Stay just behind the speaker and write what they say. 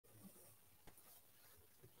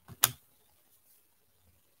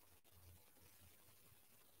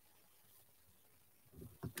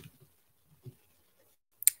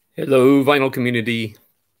Hello, vinyl community.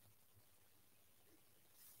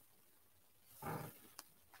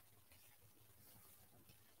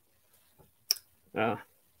 Uh,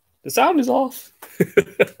 the sound is off.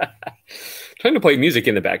 Trying to play music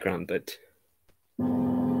in the background, but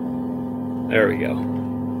there we go.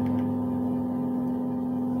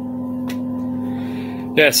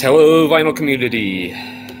 Yes, hello, vinyl community.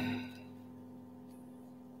 A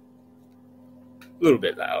little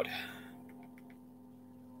bit loud.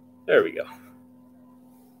 There we go.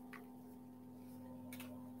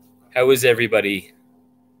 How is everybody?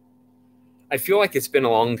 I feel like it's been a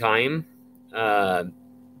long time,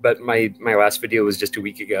 but my last video was just a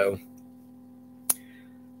week ago.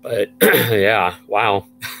 But yeah, wow.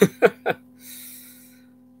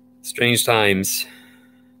 Strange times.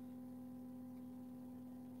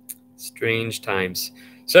 Strange times.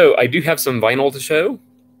 So I do have some vinyl to show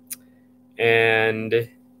and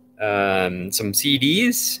some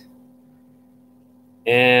CDs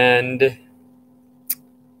and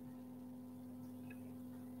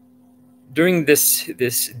during this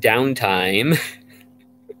downtime,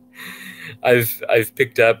 I've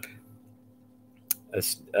picked up a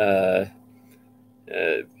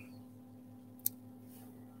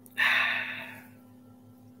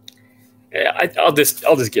I'll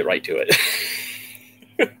just get right to it.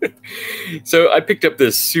 So I picked up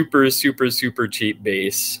this super cheap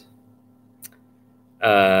bass.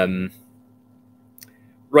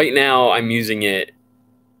 Right now I'm using it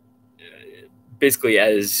basically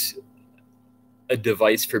as a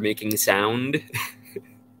device for making sound,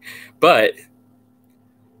 but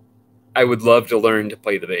I would love to learn to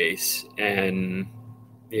play the bass. And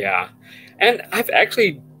yeah, and I've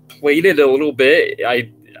actually played it a little bit.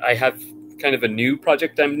 I have kind of a new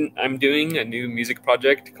project I'm doing, a new music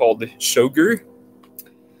project called Shogur.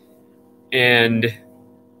 And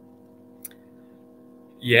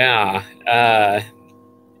yeah,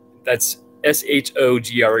 that's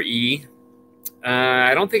SHOGRE.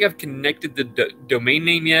 I don't think I've connected the domain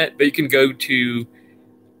name yet, but you can go to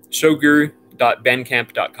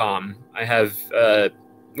shogur.bandcamp.com. I have,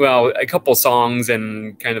 well, a couple songs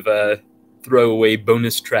and kind of a throwaway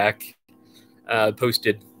bonus track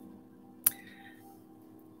posted.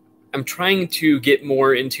 I'm trying to get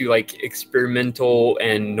more into like experimental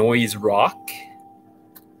and noise rock.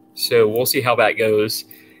 So we'll see how that goes.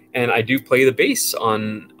 And I do play the bass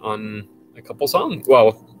on a couple songs.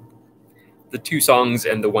 Well, the 2 songs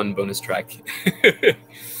and the 1 bonus track.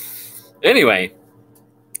 Anyway,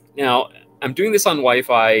 now I'm doing this on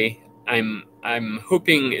Wi-Fi. I'm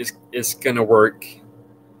hoping is gonna work,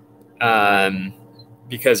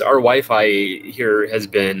 because our Wi-Fi here has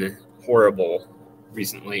been horrible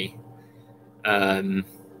recently.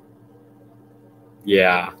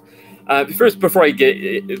 Yeah. First, before I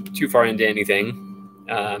get too far into anything,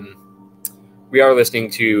 we are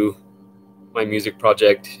listening to my music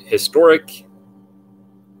project, Historic.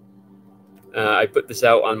 I put this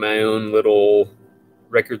out on my own little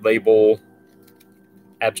record label,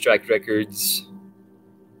 Abstract Records. You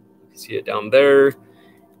can see it down there.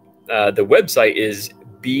 The website is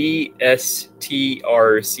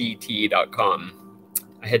bstrct.com.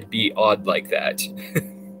 I had to be odd like that.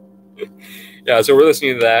 Yeah, so we're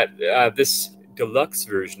listening to that. This deluxe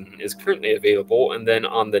version is currently available, and then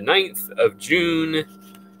on the 9th of June,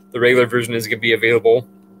 the regular version is going to be available.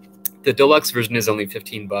 The deluxe version is only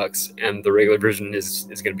 $15, and the regular version is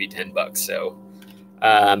going to be $10. So,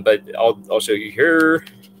 but I'll show you here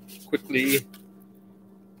quickly.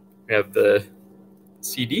 We have the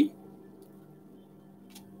CD.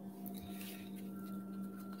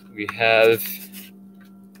 We have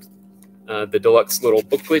the deluxe little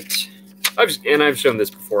booklet. I've shown this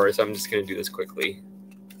before, so I'm just going to do this quickly.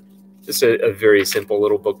 Just a very simple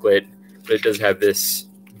little booklet, but it does have this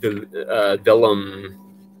vellum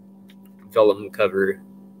cover.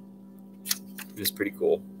 It's pretty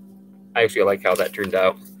cool. I actually like how that turned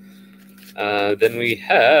out. Then we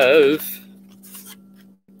have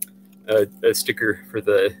a sticker for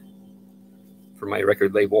my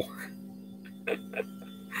record label.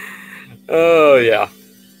 Oh yeah.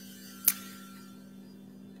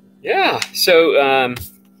 Yeah, so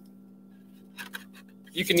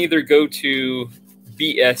you can either go to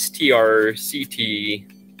BSTRCT,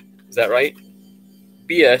 is that right?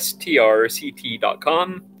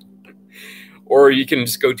 BSTRCT.com, or you can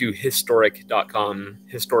just go to historic.com,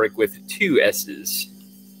 historic with 2 S's.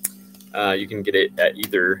 You can get it at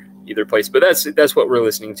either place, but that's what we're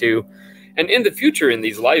listening to. And in the future, in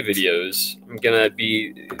these live videos, I'm gonna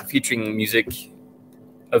be featuring music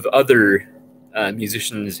of other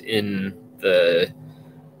musicians in the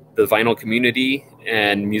vinyl community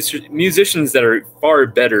and musicians that are far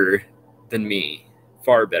better than me,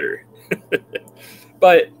 far better.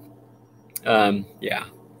 But yeah,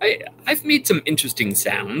 I've made some interesting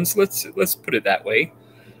sounds. Let's put it that way.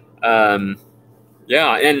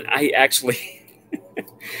 Yeah, and I actually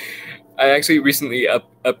recently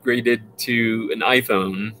upgraded to an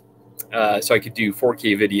iPhone, so I could do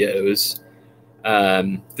 4K videos.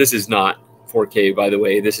 This is not 4K, by the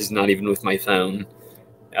way. This is not even with my phone.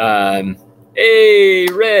 Hey,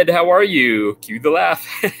 Red, how are you? Cue the laugh.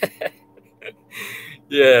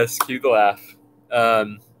 Yes, cue the laugh.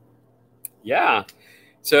 Yeah.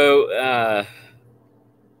 So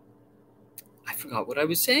I forgot what I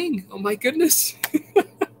was saying. Oh my goodness.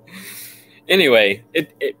 Anyway,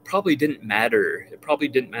 it probably didn't matter. It probably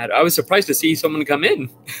didn't matter. I was surprised to see someone come in.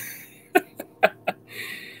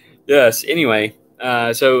 Yes. Anyway,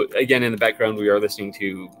 so again, in the background, we are listening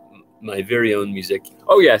to my very own music.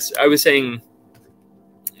 Oh yes, I was saying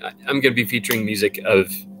I'm going to be featuring music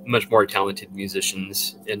of much more talented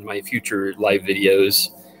musicians in my future live videos.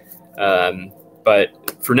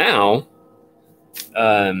 But for now,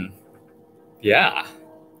 yeah.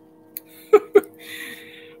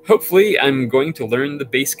 Hopefully, I'm going to learn the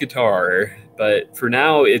bass guitar. But for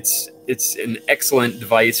now, it's an excellent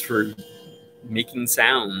device for making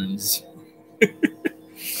sounds.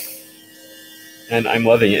 And I'm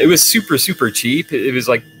loving it. It was super, super cheap. It was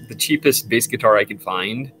like the cheapest bass guitar I could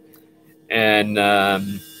find. And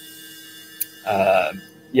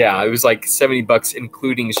yeah, it was like $70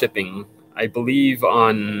 including shipping. I believe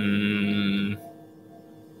on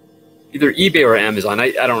either eBay or Amazon.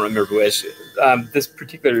 I don't remember which. This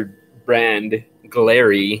particular brand,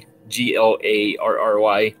 Gregory,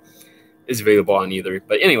 Garrry, is available on either.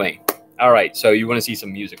 But anyway, all right. So you want to see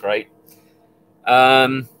some music, right?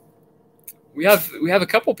 We have a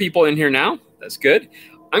couple people in here now. That's good.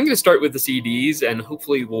 I'm going to start with the CDs, and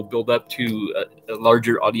hopefully we'll build up to a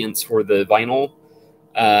larger audience for the vinyl.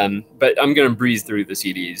 But I'm going to breeze through the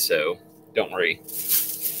CDs, so don't worry.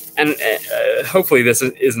 And hopefully this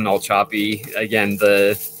isn't all choppy. Again,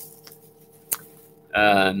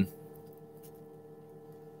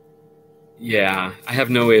 yeah, I have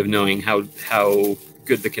no way of knowing how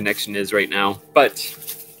good the connection is right now. But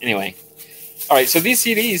anyway, all right. So these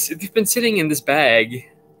CDs, they've been sitting in this bag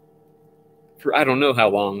for I don't know how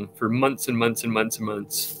long, for months and months and months and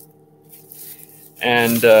months.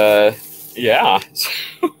 And yeah, so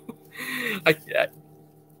I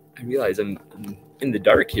realize I'm in the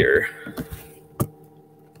dark here.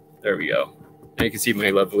 There we go. Now you can see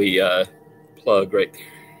my lovely plug right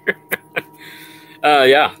there.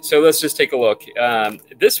 Yeah, so let's just take a look.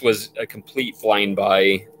 This was a complete blind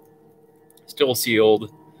buy, still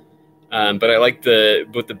sealed, but I like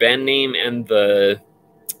both the band name and the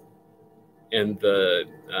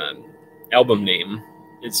album name.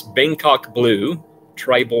 It's Bangkok Blue,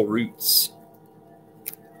 Tribal Roots.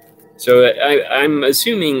 So I'm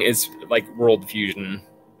assuming it's like world fusion,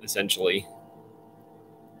 essentially.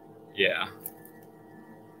 Yeah,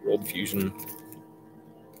 world fusion.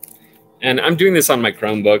 And I'm doing this on my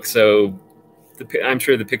Chromebook, so I'm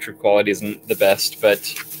sure the picture quality isn't the best, but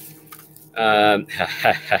oh,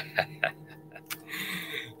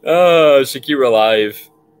 Shakira live,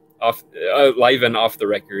 live and off the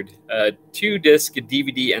record. 2-disc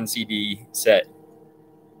DVD and CD set.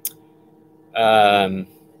 I'm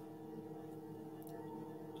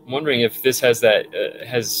wondering if this has that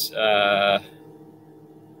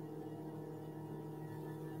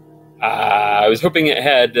I was hoping it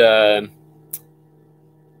had.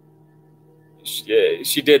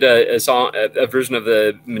 She did a song, a version of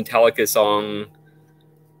the Metallica song,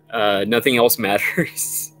 "Nothing Else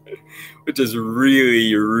Matters," which is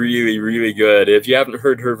really, really, really good. If you haven't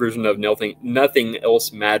heard her version of "Nothing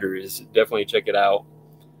Else Matters," definitely check it out.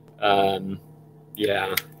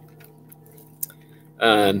 Yeah.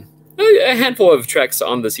 A handful of tracks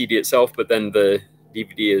on the CD itself, but then the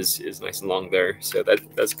DVD is nice and long there, so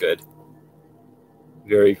that's good.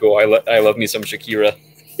 Very cool. I love me some Shakira.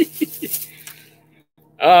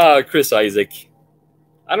 Chris Isaak.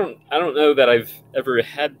 I don't know that I've ever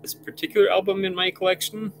had this particular album in my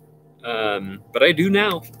collection, but I do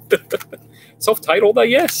now. Self-titled, I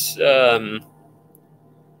guess. Did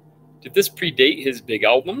this predate his big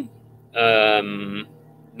album?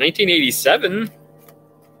 1987.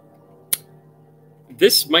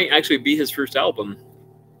 This might actually be his first album.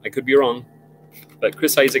 I could be wrong, but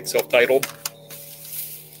Chris Isaak, self-titled.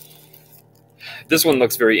 This one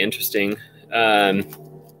looks very interesting. I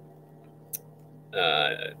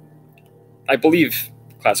believe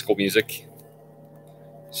classical music.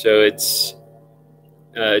 So it's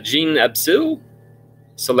Jean Absil,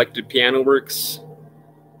 selected piano works,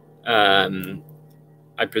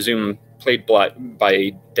 I presume played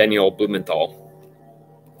by Daniel Blumenthal.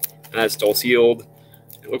 And that's still sealed.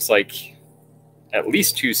 It looks like at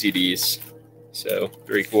least 2 CDs. So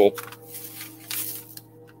very cool.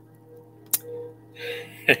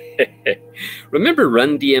 Remember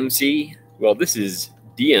Run DMC? Well, this is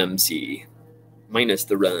DMC minus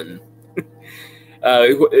the run.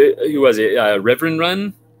 Who was it? Reverend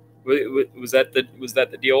Run? Was that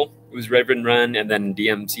the deal? It was Reverend Run and then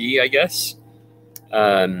DMC, I guess.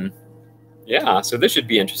 Yeah, so this should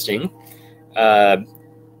be interesting.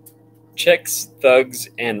 Chicks, Thugs,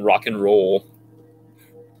 and Rock and Roll.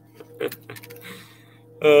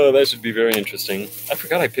 Oh, that should be very interesting. I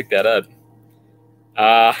forgot I picked that up.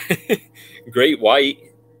 Great White.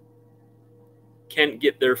 Can't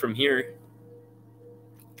get there from here.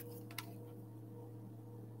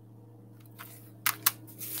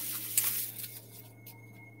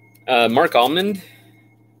 Mark Almond.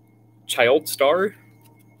 Child Star.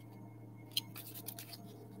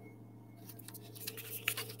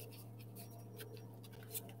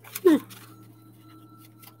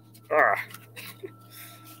 Ah.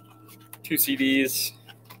 2 CDs.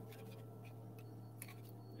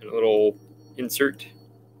 And a little insert.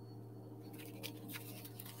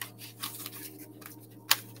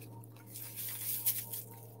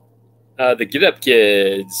 The Get Up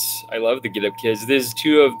Kids. I love the Get Up Kids. This is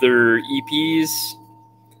 2 of their EPs.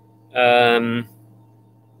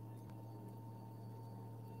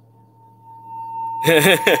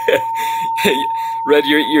 Red,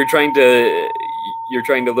 you're trying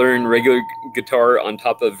to learn regular guitar on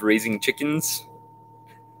top of raising chickens.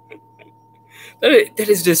 That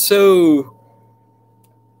is just so,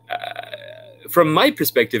 from my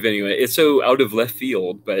perspective anyway, it's so out of left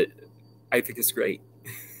field, but I think it's great.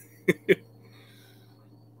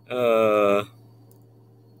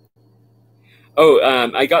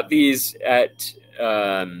 I got these at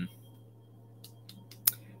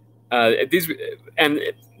these, and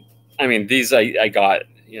I mean these I got,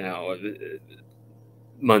 you know,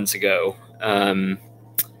 months ago.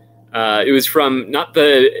 It was from not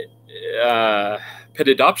the Pet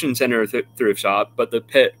Adoption Center thrift shop, but the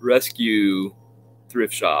Pet Rescue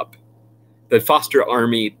thrift shop, the Foster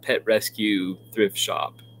Army Pet Rescue thrift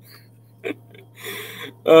shop.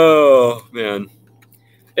 Oh man,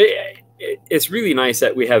 it's really nice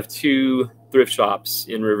that we have 2 thrift shops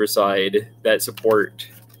in Riverside that support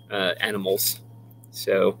animals.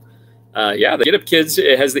 So yeah, the Get Up Kids,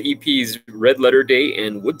 it has the EPs Red Letter Day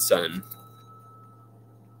and Wood Sun.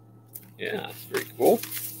 Yeah, very cool.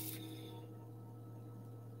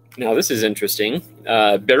 Now this is interesting.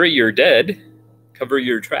 Bury Your Dead, Cover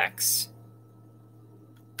Your Tracks.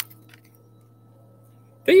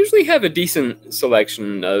 They usually have a decent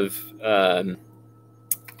selection of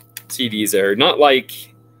CDs there. Not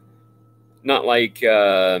like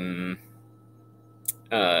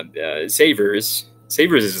Savers.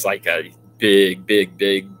 Savers is like a big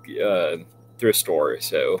thrift store.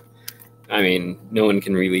 So, I mean, no one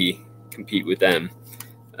can really compete with them.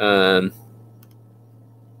 I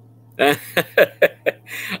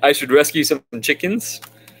should rescue some chickens.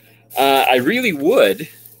 I really would.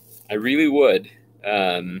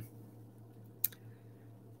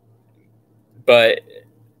 But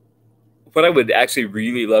what I would actually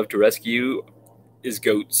really love to rescue is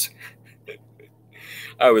goats.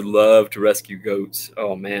 I would love to rescue goats.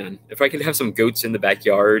 Oh man, if I could have some goats in the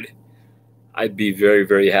backyard, I'd be very,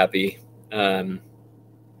 very happy. We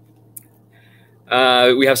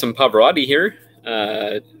have some Pavarotti here.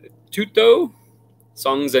 Tutto,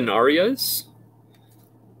 Songs and Arias.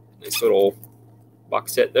 Nice little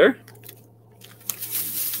box set there.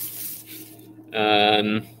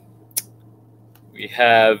 We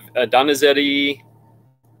have Donizetti,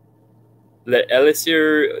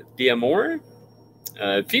 L'Elixir d'Amore,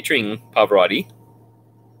 featuring Pavarotti.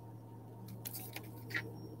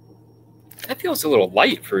 That feels a little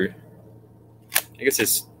light for, I guess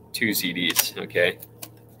it's 2 CDs. Okay.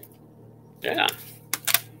 Yeah.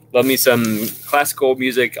 Love me some classical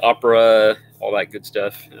music, opera, all that good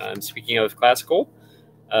stuff. Speaking of classical,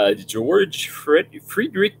 George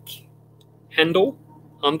Friedrich Handel,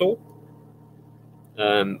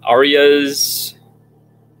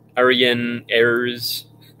 Arian airs,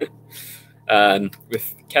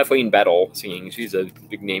 with Kathleen Battle singing. She's a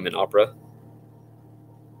big name in opera.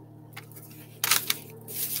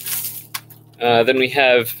 Then we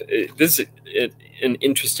have this is an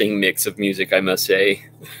interesting mix of music, I must say.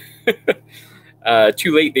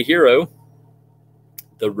 Too Late the Hero,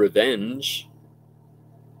 The Revenge,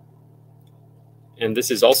 and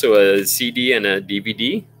this is also a CD and a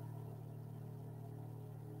DVD.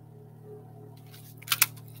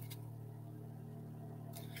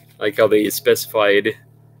 like how they specified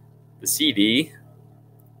the CD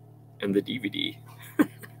and the DVD.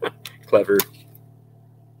 Clever.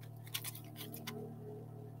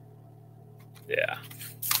 Yeah.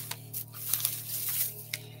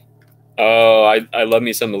 Oh, I love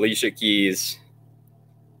me some Alicia Keys.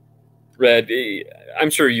 Red, I'm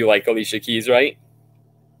sure you like Alicia Keys, right?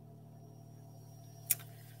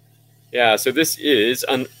 Yeah, so this is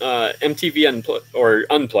MTV Unplugged, or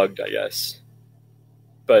Unplugged, I guess.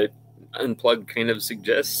 But Unplugged kind of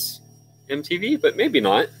suggests MTV, but maybe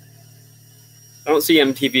not. I don't see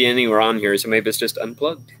MTV anywhere on here, so maybe it's just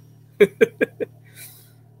Unplugged.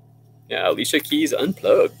 Yeah, Alicia Keys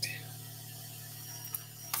Unplugged.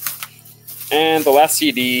 And the last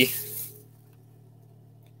CD,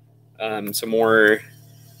 some more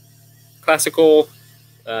classical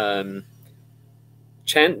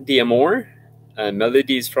Chant d'Amour,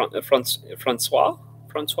 Melodies Francois,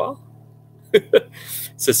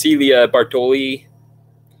 Cecilia Bartoli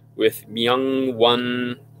with Myung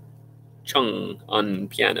Won Chung on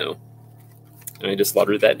piano. And I just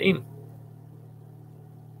slaughtered that name.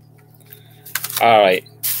 All right,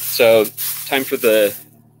 so time for the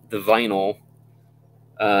vinyl.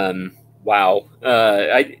 Wow.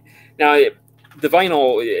 Now the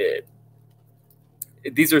vinyl.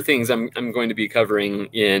 These are things I'm going to be covering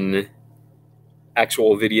in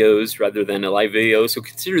actual videos rather than a live video, so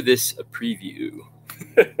consider this a preview.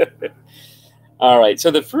 All right, so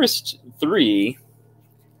the first three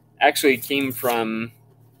actually came from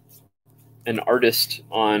an artist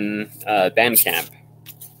on Bandcamp.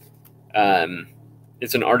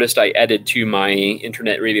 It's an artist I added to my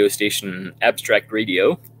internet radio station, Abstract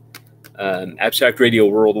Radio. Abstract Radio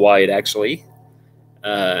Worldwide, actually.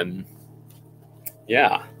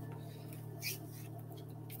 Yeah.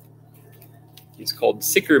 He's called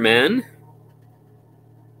Sicker Man.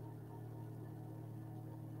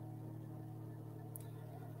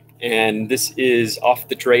 And this is Off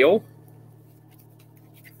the Trail.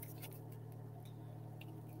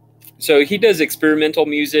 So he does experimental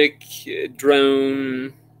music,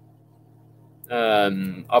 drone,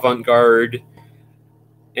 avant-garde,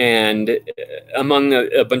 and among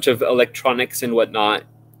a bunch of electronics and whatnot,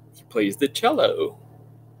 he plays the cello.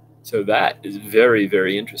 So that is very,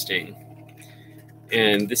 very interesting.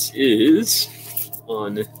 And this is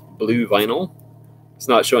on blue vinyl. It's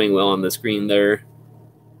not showing well on the screen there,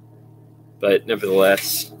 but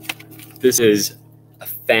nevertheless, this is a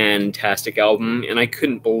fantastic album, and I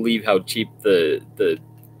couldn't believe how cheap the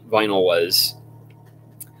vinyl was.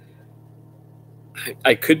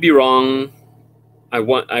 I could be wrong. I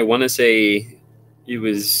want to say it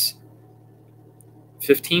was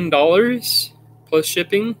 $15 plus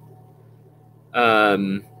shipping.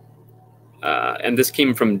 And this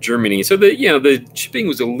came from Germany, so the shipping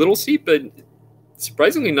was a little steep, but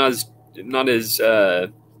surprisingly not as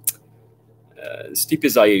steep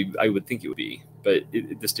as I would think it would be. But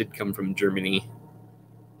this did come from Germany.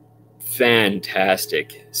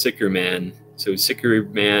 Fantastic. Sicker Man. So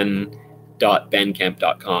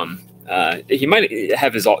sickerman.bandcamp.com. He might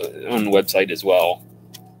have his own website as well.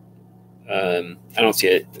 I don't see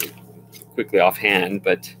it quickly offhand,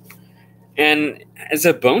 but... And as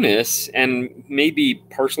a bonus, and maybe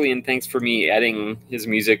partially in thanks for me adding his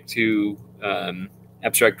music to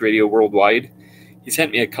Abstract Radio Worldwide, he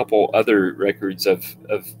sent me a couple other records of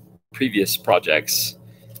previous projects.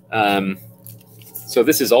 So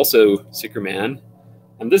this is also Sicker Man.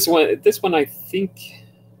 And this one I think,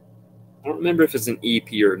 I don't remember if it's an EP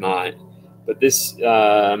or not, but this,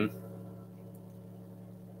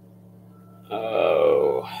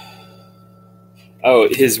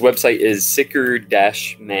 his website is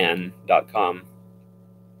sicker-man.com.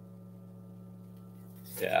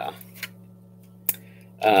 Yeah.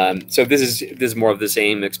 So this is more of the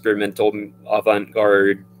same experimental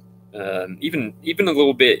avant-garde, even a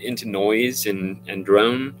little bit into noise and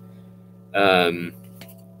drone.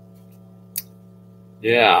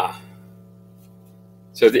 Yeah.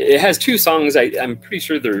 So it has two songs. I'm pretty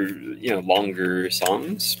sure they're longer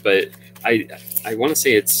songs, but I want to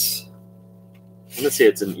say it's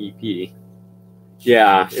an EP.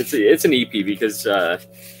 Yeah, it's an EP because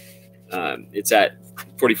it's at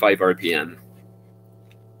 45 RPM.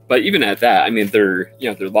 But even at that, I mean, they're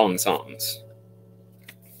long songs.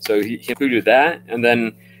 So he included that, and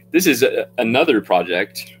then this is another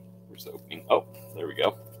project. Where's the opening? Oh, there we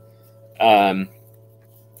go.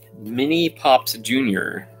 Mini Pops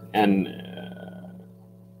Jr. and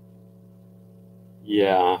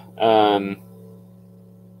yeah.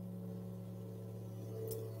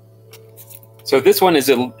 So this one is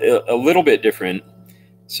a little bit different.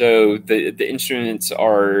 So the instruments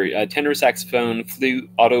are tenor saxophone, flute,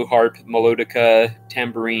 auto harp, melodica,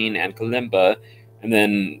 tambourine, and kalimba. And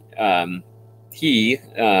then he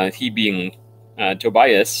being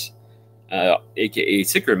Tobias, aka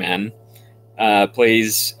Sickerman,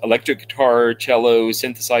 plays electric guitar, cello,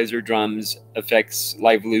 synthesizer, drums, effects,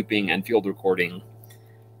 live looping, and field recording.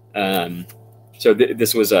 So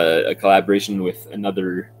this was a collaboration with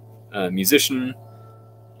another musician.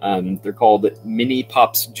 They're called Mini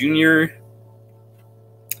Pops Jr.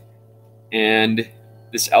 And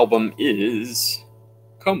this album is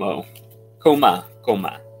Coma.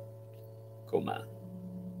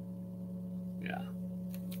 Yeah.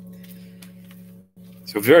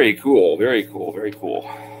 So very cool, very cool, very cool.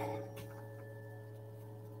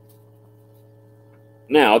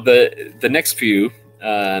 Now the next few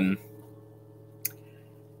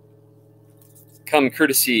come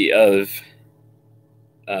courtesy of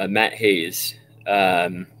Matt Hayes.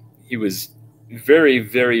 He was very,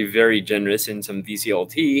 very, very generous in some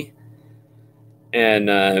VCLT, and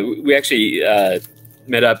we actually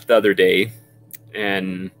met up the other day,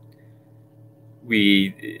 and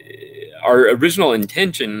our original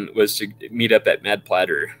intention was to meet up at Mad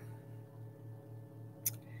Platter,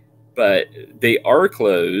 but they are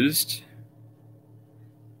closed.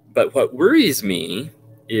 But what worries me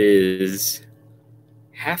is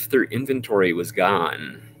half their inventory was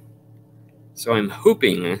gone. So I'm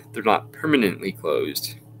hoping they're not permanently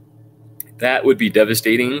closed. That would be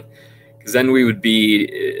devastating, because then we would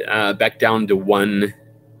be back down to one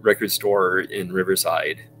record store in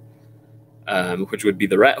Riverside, which would be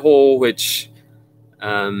the Rat Hole, which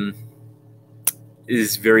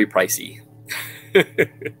is very pricey.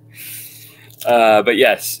 But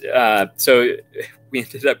yes, so we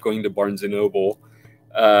ended up going to Barnes & Noble,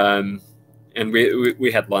 and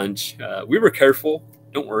we had lunch. We were careful.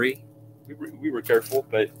 Don't worry. We were careful,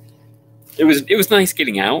 but it was nice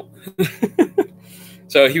getting out.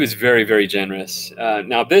 So he was very, very generous.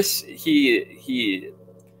 Now this, he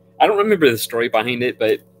I don't remember the story behind it,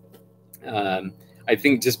 but I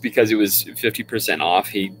think just because it was 50% off,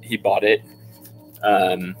 he bought it.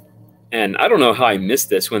 And I don't know how I missed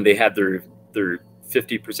this when they had their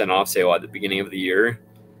 50% off sale at the beginning of the year.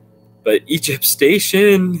 But Egypt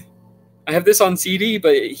Station, I have this on CD,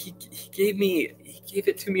 but he gave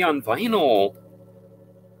it to me on vinyl.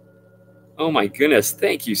 Oh my goodness.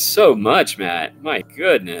 Thank you so much, Matt. My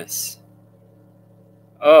goodness.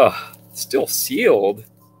 Oh, still sealed.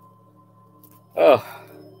 Oh,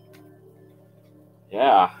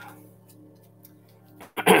 yeah.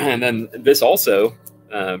 And then this also,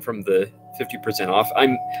 from the 50% off.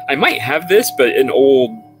 I might have this, but an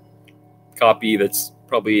old copy that's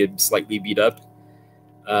probably slightly beat up,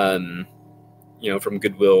 from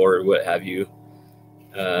Goodwill or what have you.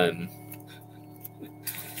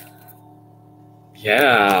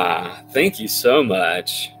 Yeah, thank you so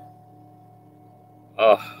much.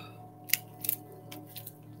 Oh.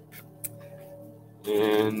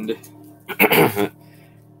 And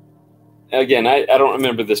again, I don't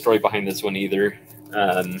remember the story behind this one either.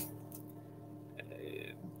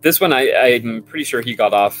 This one, I'm pretty sure he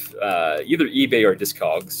got off either eBay or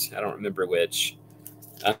Discogs. I don't remember which.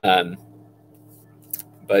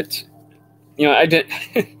 But, I did.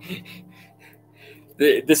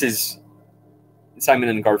 This is Simon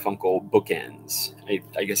and Garfunkel bookends.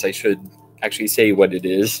 I guess I should actually say what it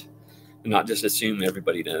is and not just assume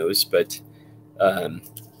everybody knows. But,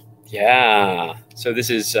 yeah. So this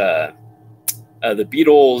is the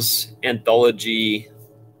Beatles Anthology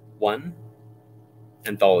 1.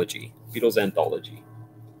 Beatles Anthology.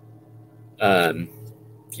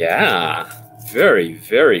 Yeah, very,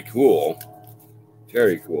 very cool.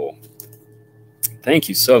 Very cool. Thank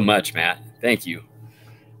you so much, Matt. Thank you.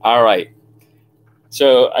 All right.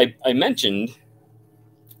 So I mentioned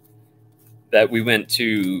that we went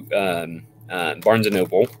to Barnes &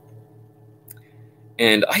 Noble,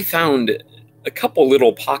 and I found a couple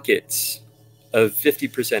little pockets of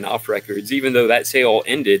 50% off records, even though that sale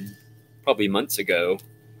ended probably months ago.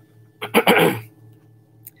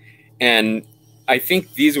 And I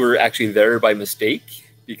think these were actually there by mistake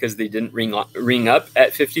because they didn't ring up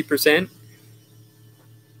at 50%,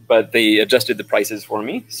 but they adjusted the prices for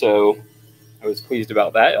me. So I was pleased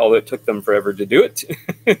about that, although it took them forever to do it,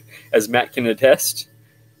 as Matt can attest.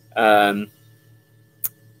 So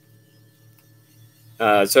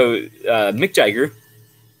Mick Jagger,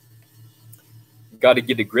 Gotta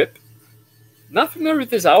Get a Grip. Not familiar with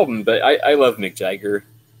this album, but I love Mick Jagger.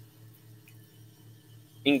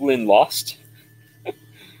 England Lost.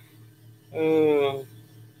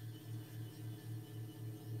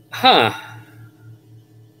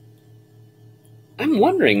 I'm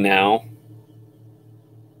wondering now.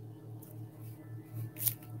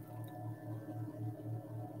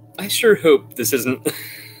 I sure hope this isn't.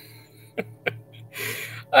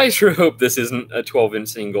 I sure hope this isn't a 12-inch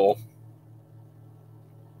single.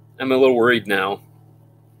 I'm a little worried now.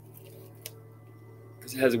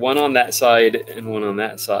 Because it has one on that side and one on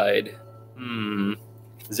that side.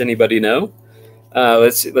 Does anybody know?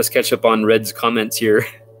 Let's catch up on Red's comments here.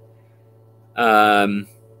 An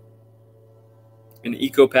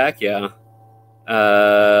eco pack, yeah.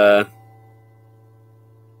 Let's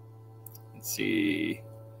see.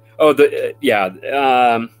 Oh,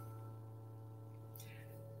 yeah.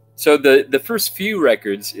 So the first few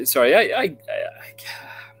records. Sorry, I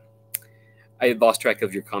had lost track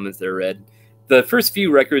of your comments there, Red. The first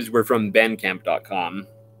few records were from Bandcamp.com,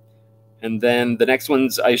 and then the next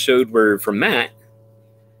ones I showed were from Matt.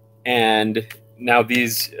 And now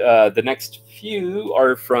these, the next few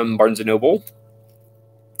are from Barnes & Noble.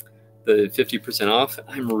 The 50% off.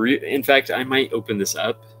 In fact, I might open this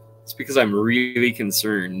up. It's because I'm really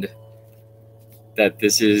concerned that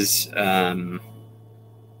this is a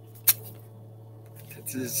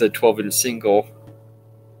 12-inch single,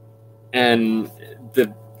 and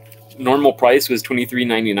the normal price was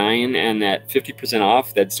 $23.99, and at 50%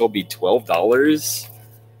 off, that'd still be $12.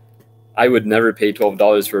 I would never pay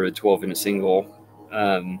 $12 for a 12-inch single.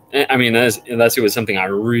 I mean, unless it was something I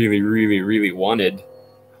really, really, really wanted.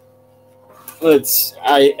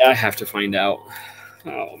 I have to find out.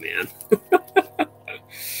 Oh man.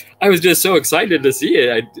 I was just so excited to see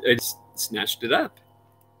it. I just snatched it up.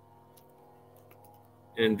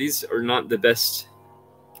 And these are not the best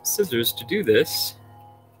scissors to do this.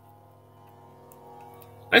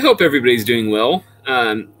 I hope everybody's doing well.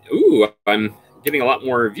 Ooh, I'm getting a lot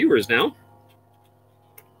more viewers now.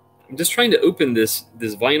 I'm just trying to open this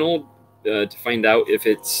vinyl to find out if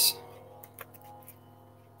it's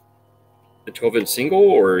a 12-inch single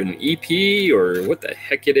or an EP or what the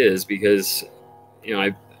heck it is, because you know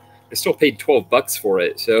I still paid $12 for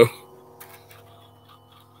it. So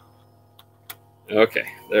okay,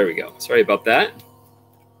 there we go. Sorry about that.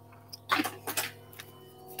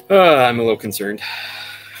 I'm a little concerned.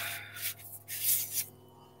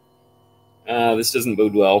 This doesn't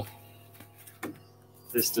bode well.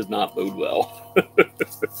 This does not bode well.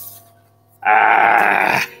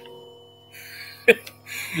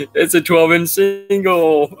 It's a 12-inch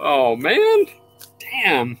single. Oh, man.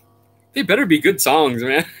 Damn. They better be good songs,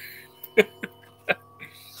 man.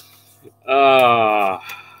 I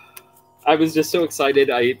was just so excited.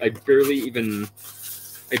 I barely even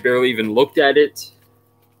looked at it.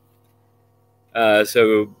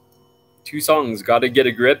 So 2 songs, Gotta Get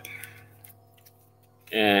a Grip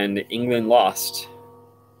and England Lost.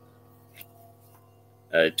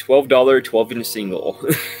 A $12 12-inch single.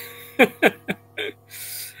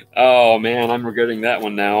 Oh man, I'm regretting that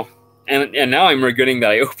one now. And now I'm regretting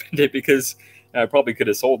that I opened it, because I probably could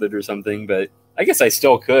have sold it or something, but I guess I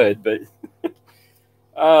still could, but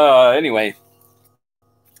anyway.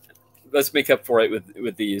 Let's make up for it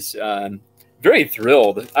with these. Very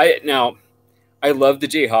thrilled. I love the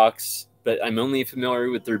Jayhawks, but I'm only familiar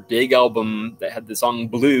with their big album that had the song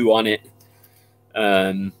Blue on it.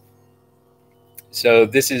 So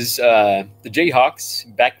this is the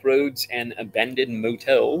Jayhawks, Backroads and Abandoned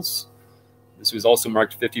Motels. This was also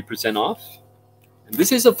marked 50% off. And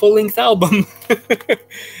this is a full-length album.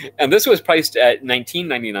 And this was priced at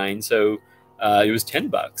 $19.99, so it was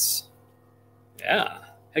 $10. Yeah.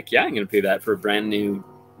 Heck yeah, I'm going to pay that for a brand new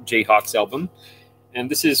Jayhawks album.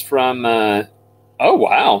 And this is from, oh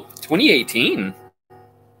wow, 2018.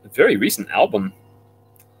 A very recent album.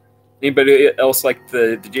 Anybody else like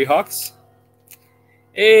the Jayhawks?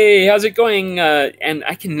 Hey, how's it going? And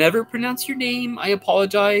I can never pronounce your name. I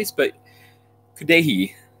apologize, but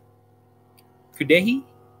Kudehi?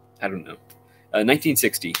 I don't know.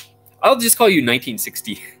 1960. I'll just call you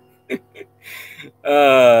 1960.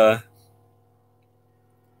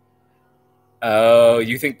 Oh,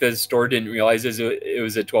 you think the store didn't realize it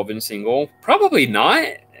was a 12-inch single? Probably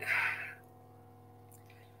not.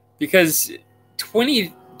 Because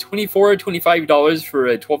 $24 or $25 for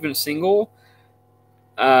a 12-inch single,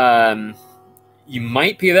 you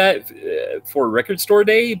might pay that for record store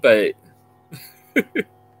day, but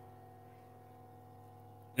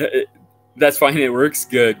that's fine. It works.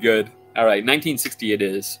 Good. All right, 1960 it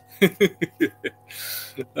is.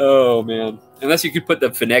 Oh man, unless you could put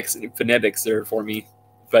the phonetics there for me.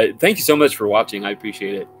 But thank you so much for watching. I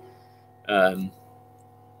appreciate it.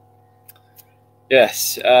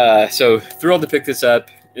 Yes, so thrilled to pick this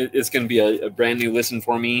up. It's going to be a brand new listen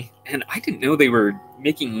for me, and I didn't know they were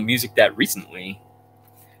making music that recently.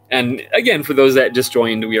 And again, for those that just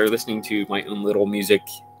joined, we are listening to my own little music,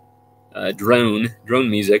 drone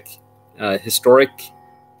music, historic.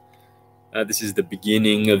 This is the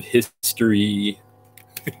beginning of history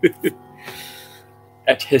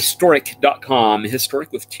at historic.com,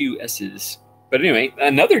 historic with 2 S's. But anyway,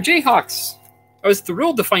 another Jayhawks. I was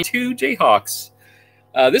thrilled to find 2 Jayhawks.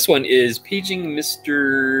 This one is Paging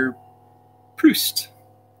Mr. Proust.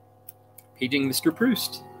 Paging Mr.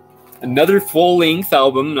 Proust. Another full-length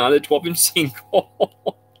album, not a 12-inch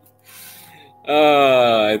single.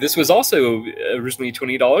 This was also originally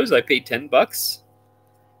 $20. I paid $10.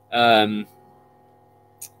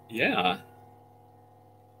 Yeah.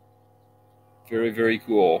 Very, very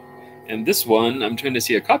cool. And this one, I'm trying to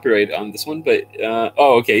see a copyright on this one, but,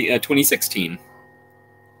 oh, okay, 2016.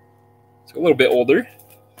 So a little bit older.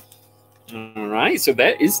 All right, so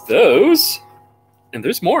that is those. And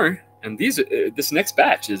there's more. And these, this next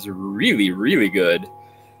batch is really, really good.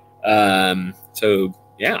 So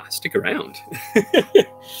yeah, stick around.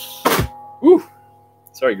 Woo!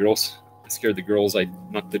 Sorry, girls. I scared the girls. I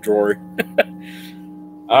knocked the drawer.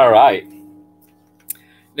 All right.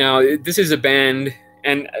 Now this is a band,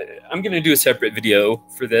 and I'm going to do a separate video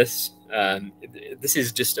for this. This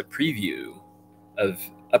is just a preview of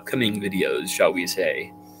upcoming videos, shall we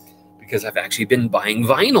say, because I've actually been buying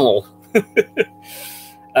vinyl.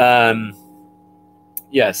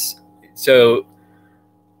 Yes, so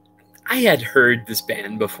I had heard this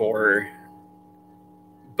band before,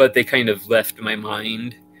 but they kind of left my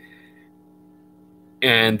mind.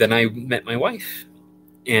 And then I met my wife,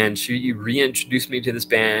 and she reintroduced me to this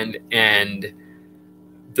band, and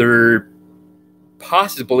they're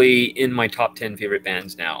possibly in my top 10 favorite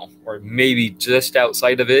bands now, or maybe just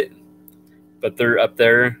outside of it, but they're up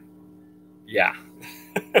there. Yeah.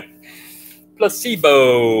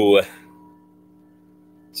 Placebo.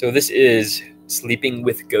 So this is Sleeping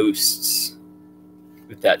with Ghosts,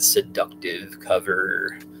 with that seductive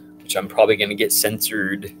cover, which I'm probably going to get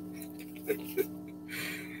censored.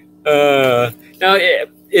 Now,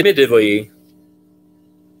 admittedly,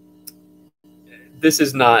 this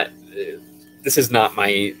is not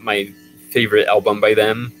my favorite album by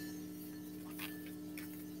them.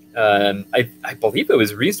 I believe it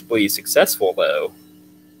was reasonably successful though.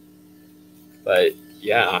 But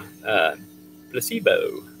yeah,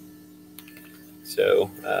 Placebo.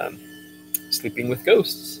 So, Sleeping with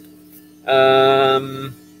Ghosts.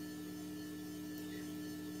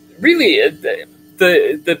 Really,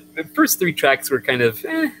 the first 3 tracks were kind of,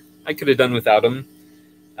 I could have done without them.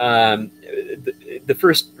 The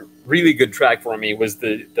first really good track for me was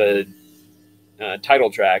the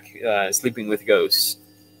title track, Sleeping with Ghosts.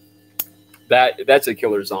 That's a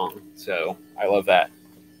killer song, so I love that.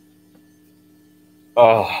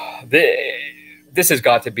 Oh, this has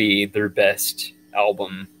got to be their best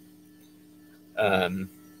album.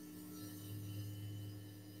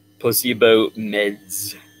 Placebo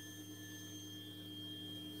Meds.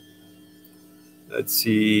 Let's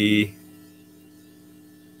see.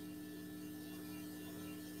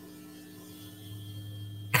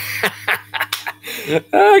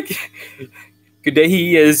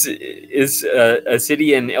 Cudahy is a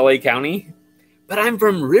city in LA County, but I'm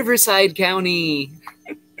from Riverside County.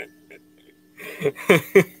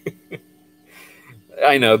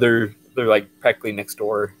 I know they're like practically next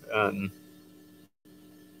door.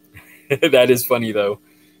 That is funny though.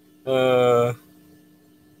 Oh,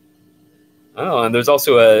 and there's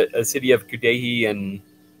also a city of Cudahy, and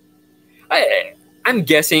I'm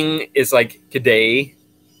guessing it's like Cudahy,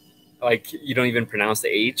 like you don't even pronounce the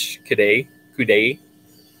H. Cudahy,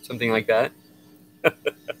 something like that.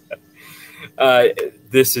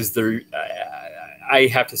 This is their. I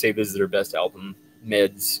have to say this is their best album,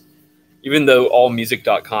 Meds. Even though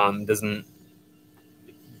allmusic.com doesn't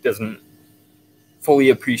fully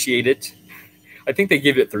appreciate it. I think they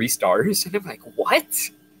give it 3 stars, and I'm like, what?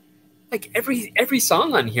 Like every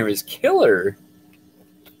song on here is killer.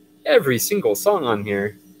 Every single song on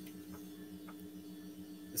here.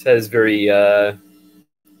 This has very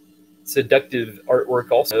seductive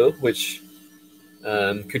artwork also, which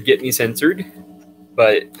could get me censored,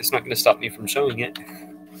 but it's not going to stop me from showing it.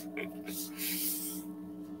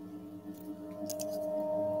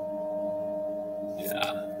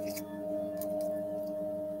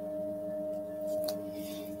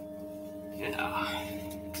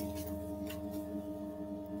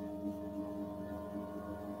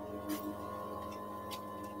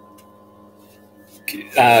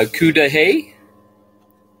 Cudahy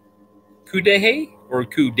or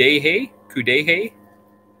Cudahy.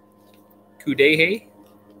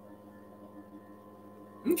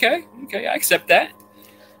 Okay, I accept that.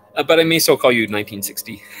 But I may still call you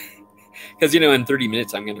 1960 because, in 30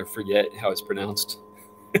 minutes I'm going to forget how it's pronounced.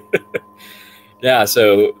 Yeah,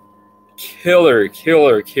 so killer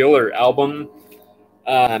album.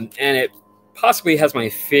 And it possibly has my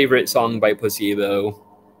favorite song by Placebo,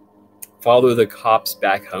 Follow the Cops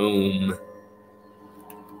Back Home.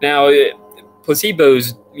 Now,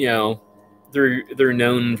 Placebo's, they're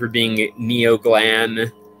known for being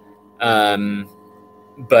neo-glam,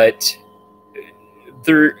 but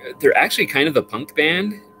they're actually kind of a punk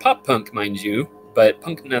band, pop punk, mind you, but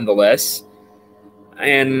punk nonetheless.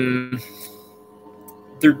 And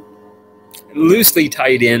they're loosely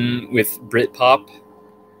tied in with Britpop,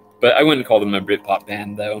 but I wouldn't call them a Britpop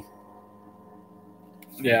band, though.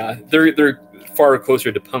 Yeah, they're far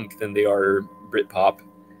closer to punk than they are Britpop.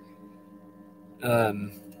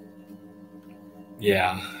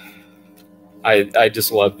 Yeah, I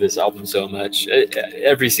just love this album so much.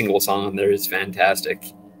 Every single song on there is fantastic.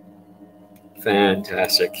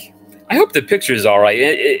 Fantastic. I hope the picture is all right.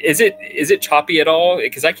 Is it choppy at all?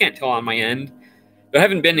 Because I can't tell on my end. There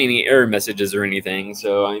haven't been any error messages or anything,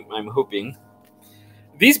 so I'm hoping.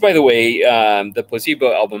 These, by the way, the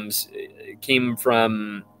Placebo albums came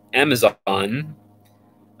from Amazon.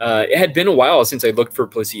 It had been a while since I looked for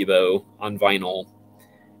Placebo on vinyl,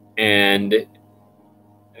 and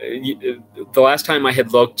the last time I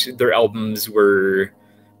had looked, their albums were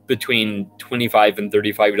between $25 and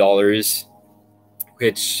 $35,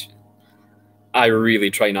 which I really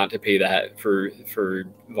try not to pay that for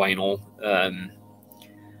vinyl.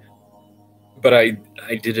 But I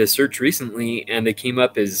did a search recently, and they came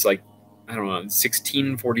up as like, I don't know,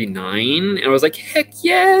 $16.49, and I was like, heck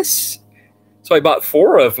yes! So I bought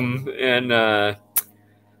 4 of them, and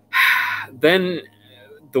then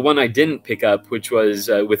the one I didn't pick up, which was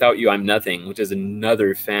Without You I'm Nothing, which is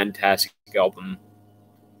another fantastic album.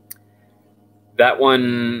 That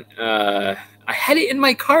one, I had it in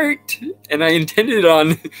my cart, and I intended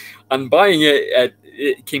on buying it.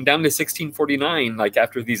 It came down to $16.49, like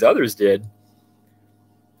after these others did.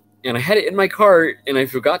 And I had it in my cart, and I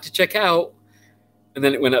forgot to check out, and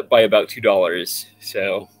then it went up by about $2.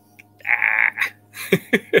 So,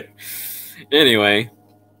 anyway,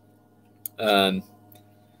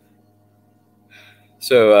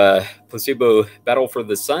 Placebo, Battle for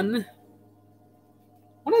the Sun.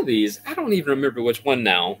 One of these, I don't even remember which one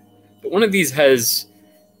now, but one of these has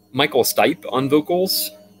Michael Stipe on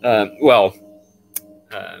vocals.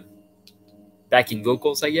 Backing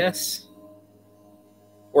vocals, I guess.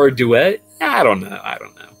 Or a duet? I don't know.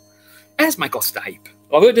 As Michael Stipe.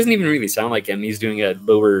 Although it doesn't even really sound like him. He's doing a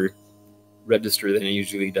lower register than he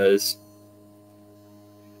usually does.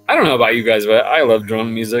 I don't know about you guys, but I love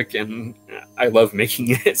drone music, and I love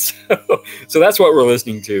making it. So that's what we're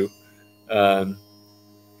listening to.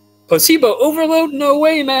 Placebo Overload? No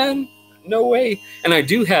way, man. No way. And I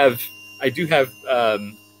do have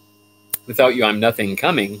Without You I'm Nothing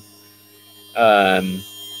coming.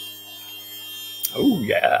 Oh,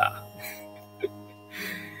 yeah.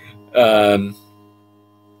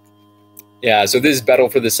 Yeah, so this is Battle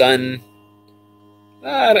for the Sun.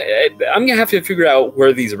 I'm going to have to figure out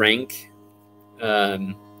where these rank. Yeah.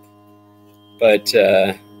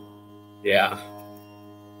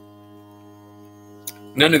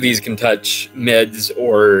 None of these can touch Meds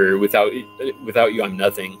or Without You I'm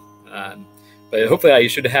Nothing. But hopefully I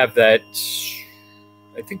should have that,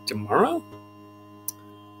 I think, tomorrow?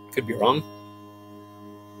 Could be wrong.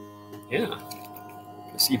 Yeah.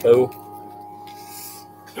 Placebo.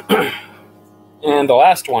 And the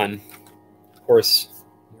last one, of course,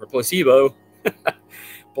 more Placebo.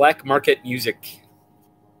 Black Market Music.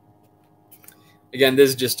 Again, this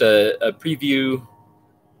is just a preview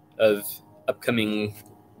of upcoming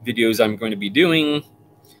videos I'm going to be doing.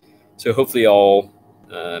 So hopefully I'll...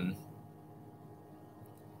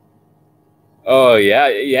 oh,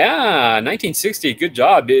 yeah, 1960, good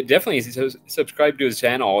job. Definitely subscribe to his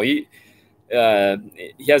channel. He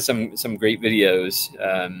has some great videos.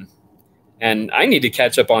 And I need to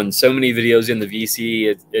catch up on so many videos in the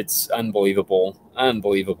VC. It's unbelievable.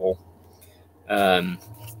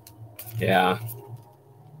 Yeah.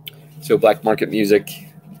 So Black Market Music.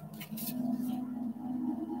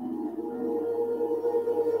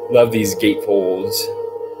 Love these gatefolds.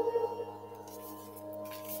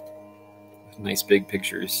 Nice big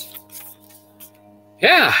pictures.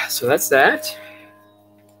 Yeah, so that's that.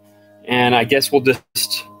 And I guess we'll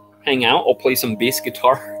just hang out. I'll play some bass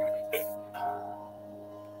guitar.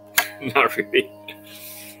 Not really.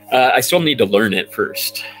 I still need to learn it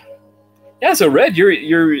first. Yeah, so Red,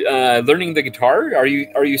 you're learning the guitar. Are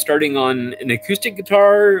you starting on an acoustic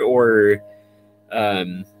guitar or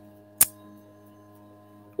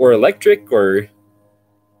or electric, or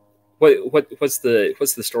what's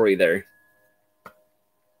the story there?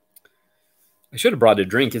 I should have brought a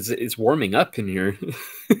drink. It's warming up in here.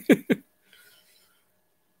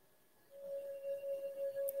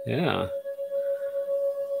 Yeah.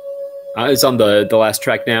 It's on the last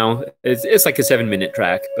track now. It's like a 7-minute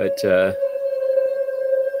track, but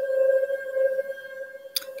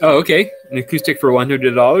oh, okay, an acoustic for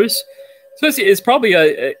 $100. So it's probably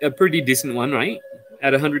a pretty decent one, right?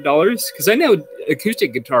 At $100, because I know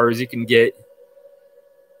acoustic guitars you can get,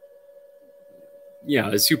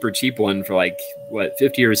 a super cheap one for like what,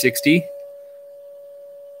 50 or 60.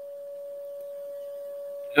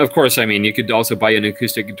 Of course, I mean you could also buy an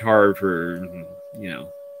acoustic guitar for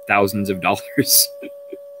thousands of dollars.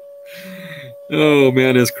 Oh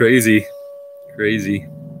man, it's crazy, crazy.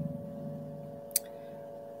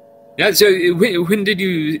 Yeah. So when did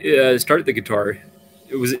you start the guitar?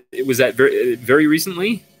 Was that very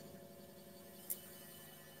recently?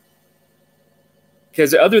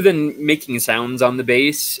 Because other than making sounds on the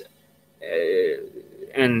bass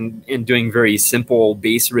and doing very simple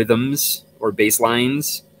bass rhythms or bass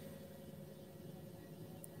lines,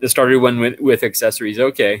 it started one with accessories.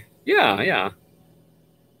 Okay, yeah, yeah.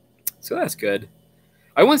 So that's good.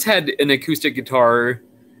 I once had an acoustic guitar,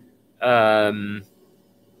 um,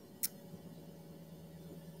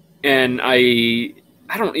 and I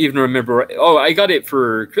don't even remember. Oh, I got it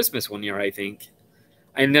for Christmas one year, I think.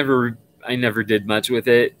 I never did much with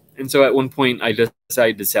it, and so at one point I just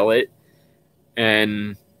decided to sell it.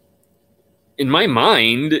 And in my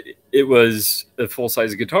mind, it was a full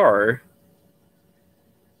size guitar.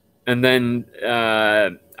 And then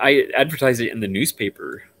I advertised it in the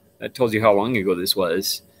newspaper. That tells you how long ago this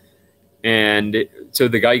was. And so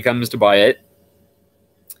the guy comes to buy it,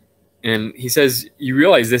 and he says, "You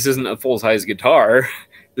realize this isn't a full size guitar?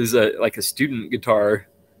 This is like a student guitar."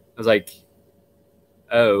 I was like,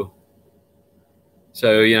 "Oh."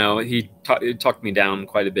 So he talked me down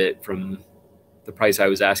quite a bit from the price I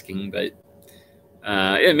was asking, but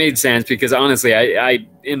it made sense because honestly, I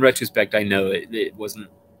in retrospect, I know it wasn't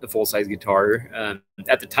a full size guitar.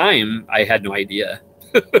 At the time, I had no idea.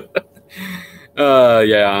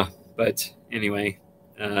 Yeah, but anyway,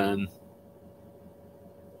 yeah,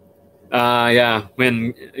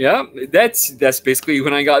 that's basically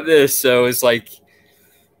when I got this. So it's like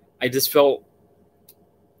I just felt,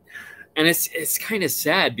 and it's kind of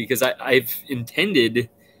sad because I've intended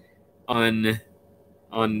on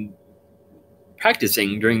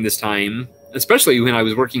practicing during this time, especially when I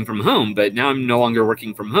was working from home, but now I'm no longer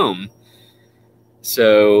working from home.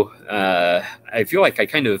 So I feel like I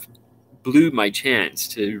kind of blew my chance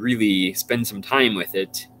to really spend some time with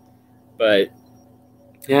it. But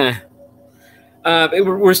yeah,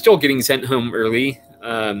 we're still getting sent home early.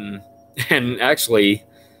 And actually,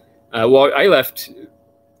 well, I left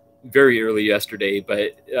very early yesterday,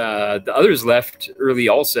 but the others left early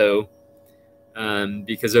also.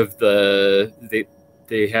 Because of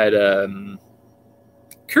they had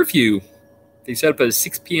curfew. They set up a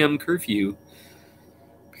 6 p.m. curfew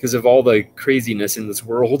because of all the craziness in this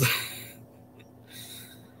world.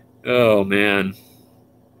 Oh man,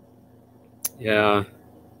 yeah.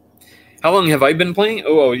 How long have I been playing?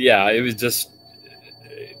 Oh yeah, it was just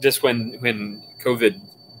when COVID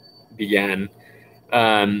began.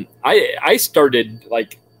 I started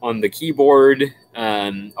like on the keyboard,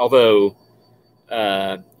 although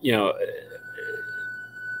you know,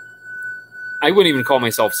 I wouldn't even call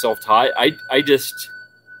myself self-taught. I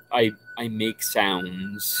make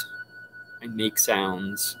sounds. I make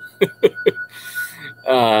sounds.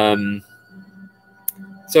 um,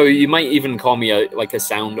 so you might even call me like a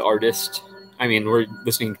sound artist. I mean, we're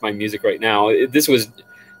listening to my music right now.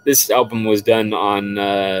 This album was done on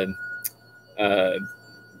uh,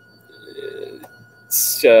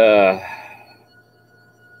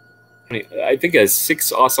 I think a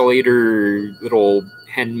 6 oscillator little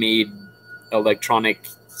handmade electronic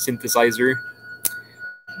synthesizer.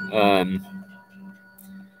 Um,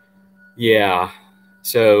 yeah.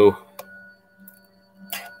 So,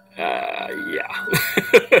 yeah.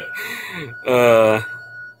 uh,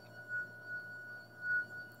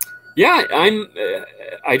 yeah,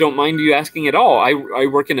 I don't mind you asking at all. I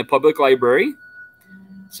work in a public library.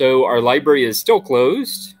 So our library is still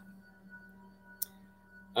closed.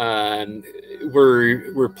 Um,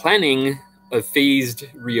 we're planning a phased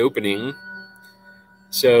reopening.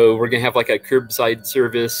 So we're gonna have like a curbside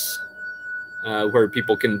service where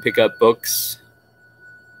people can pick up books.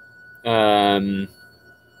 But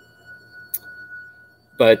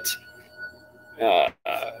the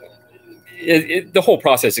whole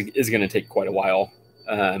process is going to take quite a while.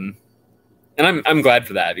 And I'm glad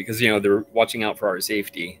for that, because, they're watching out for our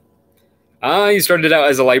safety. You started out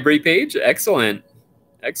as a library page? Excellent.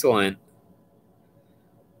 Excellent.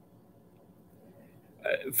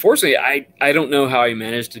 Fortunately, I don't know how I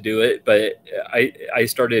managed to do it, but I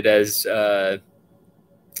started as a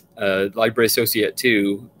library associate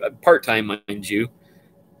too, part-time, mind you.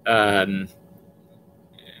 Um,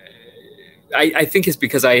 I think it's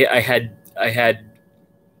because I had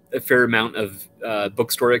a fair amount of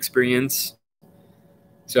bookstore experience,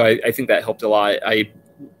 so I think that helped a lot. I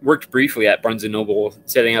worked briefly at Barnes and Noble,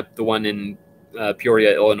 setting up the one in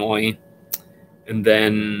Peoria, Illinois, and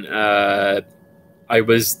then I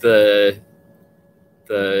was the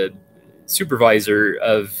supervisor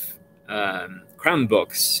of Crown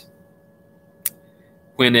Books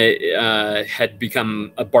when it had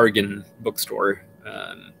become a bargain bookstore.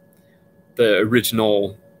 The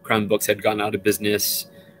original Crown Books had gone out of business.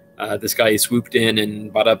 This guy swooped in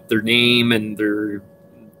and bought up their name and their,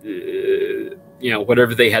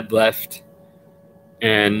 whatever they had left,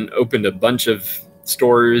 and opened a bunch of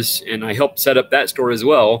stores. And I helped set up that store as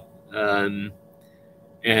well.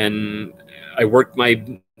 And I worked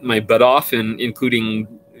my butt off, including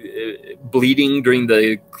bleeding during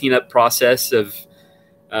the cleanup process of.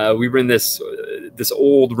 We were in this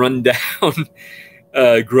old rundown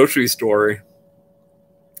grocery store.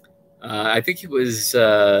 I think it was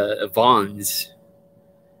Vaughn's,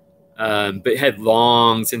 but it had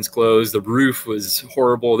long since closed. The roof was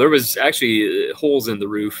horrible. There was actually holes in the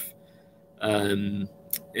roof, and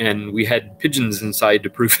we had pigeons inside to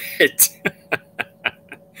prove it.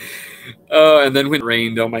 Oh, and then when it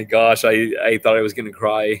rained, oh my gosh, I thought I was going to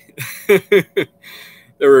cry.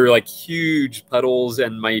 There were like huge puddles,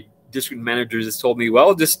 and my district manager just told me,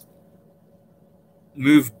 well, just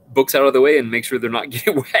move books out of the way and make sure they're not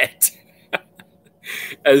getting wet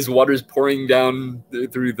as water's pouring down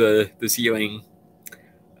through the ceiling.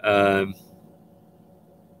 I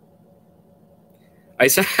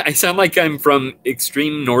sound like I'm from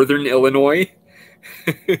extreme northern Illinois.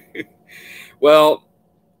 Well,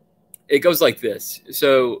 it goes like this.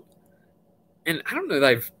 So, and I don't know that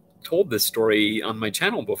I've told this story on my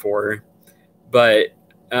channel before, but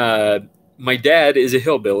my dad is a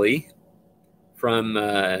hillbilly from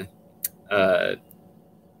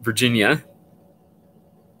Virginia.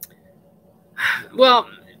 Well,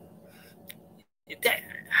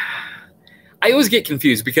 I always get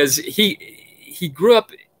confused because he grew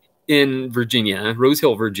up in Virginia, Rose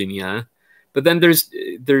Hill, Virginia, but then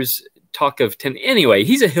there's talk of anyway,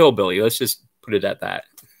 he's a hillbilly. Let's just put it at that.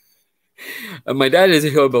 My dad is a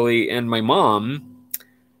hillbilly, and my mom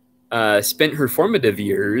spent her formative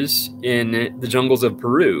years in the jungles of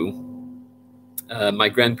Peru. My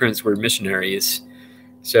grandparents were missionaries.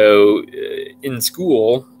 So in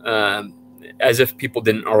school, as if people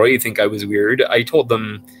didn't already think I was weird, I told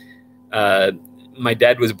them my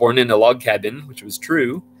dad was born in a log cabin, which was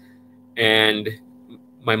true, and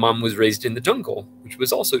my mom was raised in the jungle, which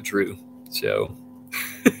was also true. So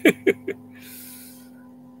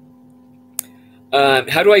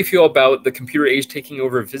how do I feel about the computer age taking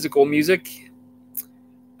over physical music?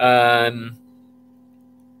 I'm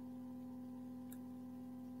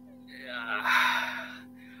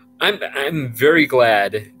very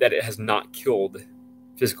glad that it has not killed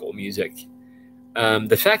physical music.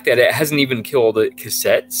 The fact that it hasn't even killed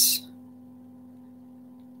cassettes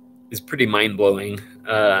is pretty mind-blowing.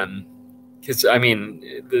 Because, I mean,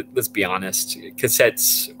 let's be honest,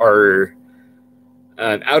 cassettes are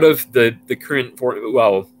out of the current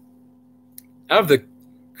out of the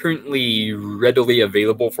currently readily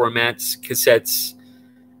available formats, cassettes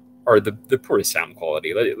are the poorest sound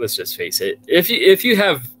quality. Let's just face it. If you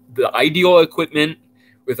have the ideal equipment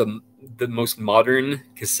with the most modern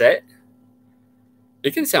cassette,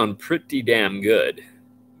 it can sound pretty damn good.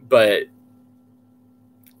 But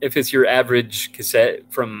if it's your average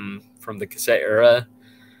cassette from the cassette era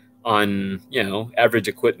on, average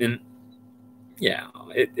equipment, yeah,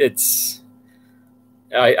 it's.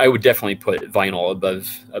 I would definitely put vinyl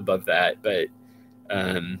above that, but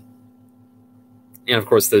and of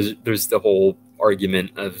course there's the whole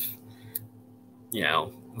argument of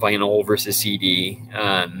vinyl versus CD.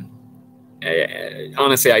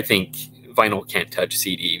 Honestly, I think vinyl can't touch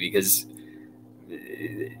CD because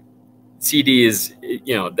CD is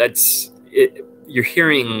that's it. You're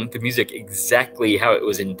hearing the music exactly how it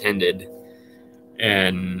was intended,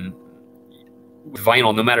 and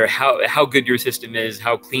vinyl, no matter how good your system is,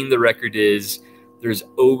 how clean the record is, there's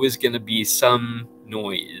always going to be some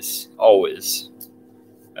noise, always.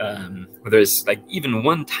 Whether it's like even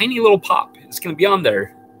one tiny little pop, it's going to be on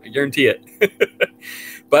there. I guarantee it.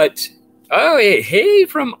 But Oh, hey,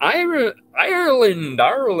 from Ireland,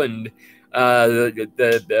 Ireland,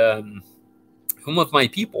 the home of my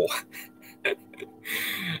people.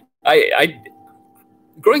 I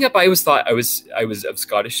growing up, I always thought I was of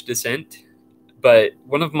Scottish descent, but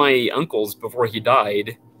one of my uncles before he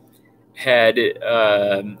died had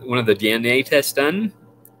one of the DNA tests done,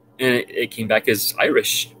 and it came back as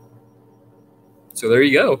Irish. So there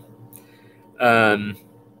you go. Um,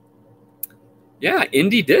 yeah,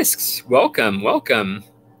 Indie Discs, welcome, welcome.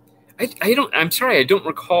 I'm sorry, I don't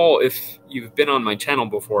recall if you've been on my channel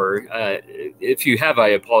before. If you have, I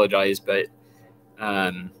apologize, but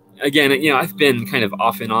again, I've been kind of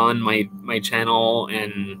off and on my channel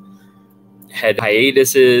and had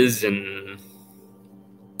hiatuses and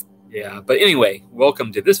yeah. But anyway,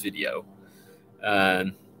 welcome to this video.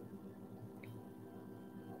 Um,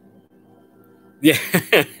 yeah,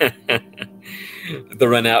 the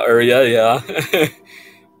run out area, yeah.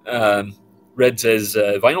 Red says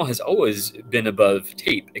vinyl has always been above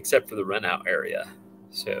tape except for the run out area.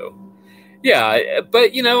 So yeah,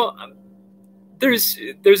 but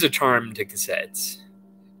there's a charm to cassettes.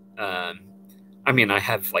 Um, I mean, I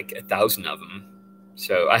have like 1,000 of them,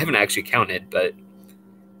 so I haven't actually counted. But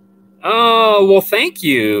oh well, thank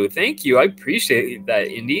you. I appreciate that,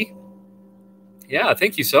 Indy. Yeah,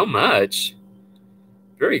 thank you so much.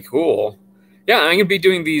 Very cool. Yeah, I'm gonna be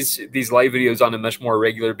doing these live videos on a much more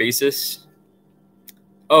regular basis.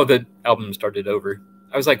 Oh, the album started over.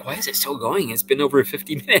 I was like, why is it still going? It's been over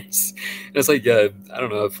 50 minutes. And it's like, I don't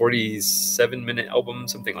know, a 47-minute album,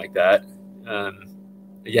 something like that.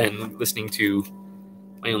 Again, listening to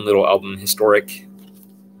my own little album, Historic.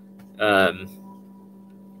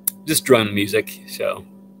 Just drum music. So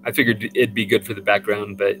I figured it'd be good for the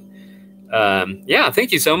background. But yeah,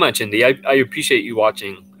 thank you so much, Indy. I appreciate you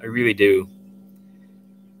watching. I really do.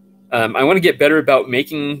 I want to get better about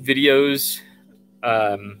making videos.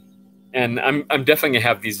 And I'm definitely gonna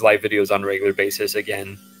have these live videos on a regular basis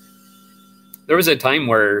again. There was a time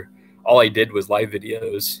where all I did was live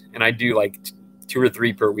videos, and I do like 2 or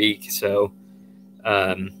 3 per week. So,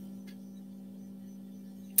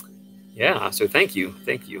 yeah. So thank you.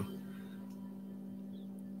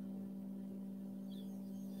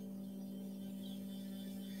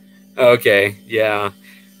 Okay. Yeah.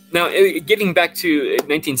 Now, getting back to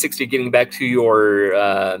 1960, getting back to your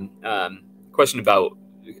question about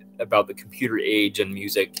the computer age and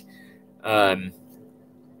music. I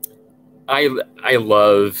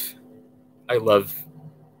love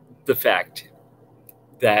the fact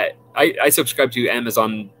that I subscribe to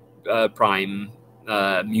Amazon Prime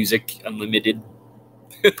Music Unlimited,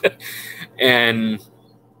 and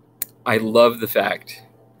I love the fact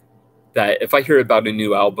that if I hear about a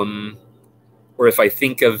new album, or if I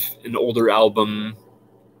think of an older album,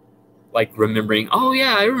 like remembering, oh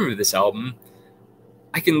yeah, I remember this album,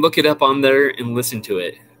 I can look it up on there and listen to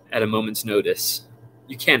it at a moment's notice.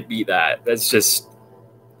 You can't beat that. That's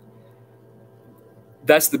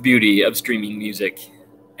the beauty of streaming music,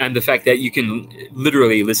 and the fact that you can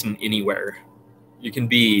literally listen anywhere. You can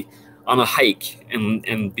be on a hike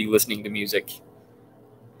and be listening to music.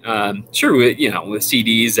 Sure, with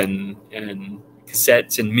CDs and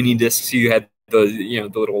cassettes and mini discs, you had the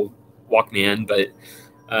little Walkman, but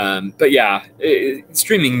yeah,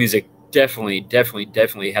 streaming music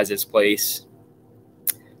definitely has its place.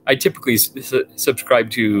 I typically subscribe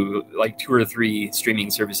to like 2 or 3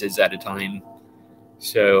 streaming services at a time.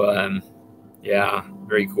 So yeah,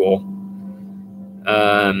 very cool.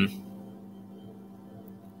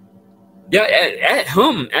 Yeah, at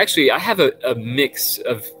home, actually, I have a mix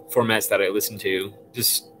of formats that I listen to.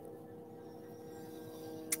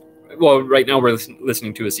 Well, right now we're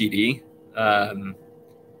listening to a CD. Uh,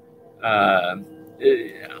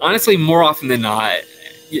 Honestly, more often than not,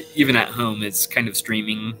 even at home, it's kind of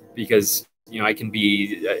streaming because I can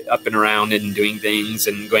be up and around and doing things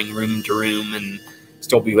and going room to room and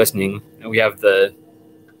still be listening. And we have the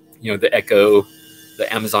Echo, the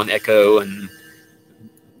Amazon Echo, and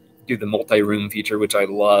do the multi-room feature, which I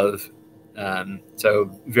love. So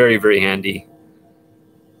very, very handy.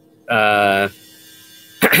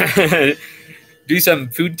 Do some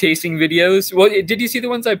food tasting videos. Well, did you see the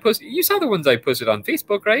ones I posted? You saw the ones I posted on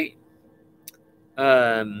Facebook, right?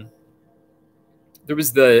 There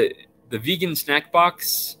was the vegan snack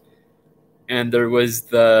box, and there was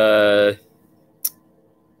the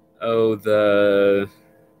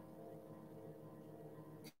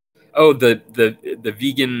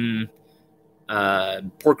vegan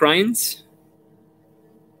pork rinds,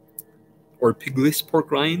 or pigless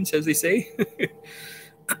pork rinds, as they say.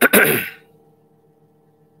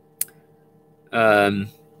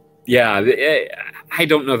 Yeah, I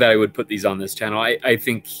don't know that I would put these on this channel. I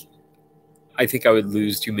think I would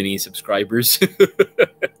lose too many subscribers.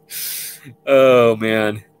 Oh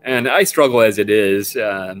man, and I struggle as it is.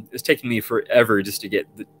 It's taking me forever just to get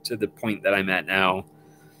to the point that I'm at now.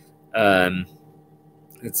 Um,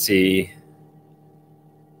 let's see.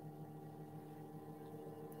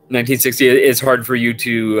 1960. It's hard for you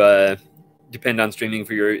to depend on streaming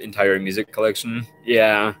for your entire music collection.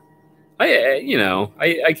 Yeah,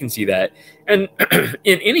 I can see that. And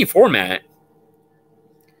in any format,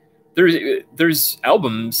 there's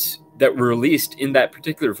albums that were released in that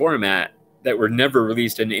particular format that were never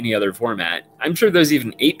released in any other format. I'm sure there's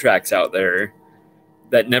even 8 tracks out there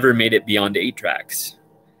that never made it beyond 8 tracks,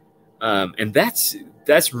 and that's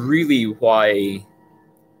really why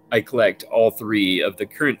I collect all 3 of the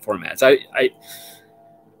current formats.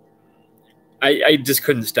 I just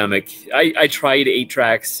couldn't stomach. I tried 8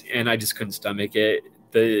 tracks and I just couldn't stomach it.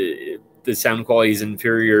 The sound quality is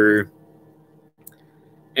inferior.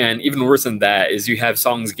 And even worse than that is you have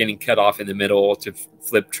songs getting cut off in the middle to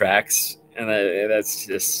flip tracks, and that's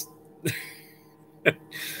just.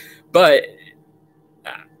 But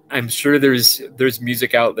I'm sure there's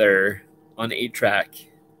music out there on 8-track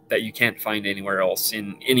that you can't find anywhere else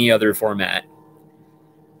in any other format,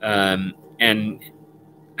 and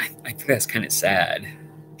I think that's kind of sad.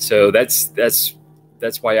 So that's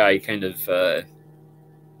why I kind of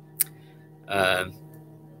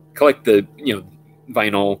collect the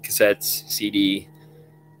vinyl, cassettes, CD,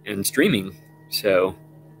 and streaming. So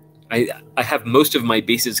I have most of my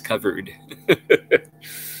bases covered.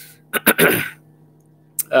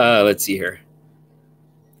 Let's see here.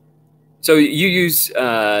 So you use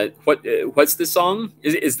what's the song?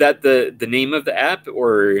 Is that the name of the app,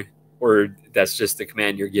 or that's just the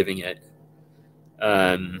command you're giving it?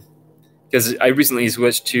 Because I recently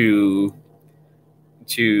switched to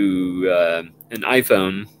an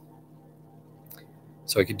iPhone,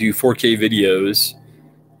 so I could do 4K videos,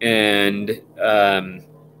 and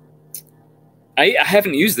I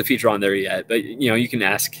haven't used the feature on there yet. But you can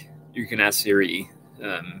ask Siri,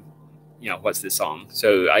 what's this song?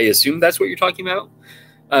 So I assume that's what you're talking about.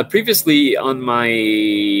 Previously on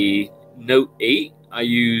my Note 8, I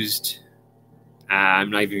used. I'm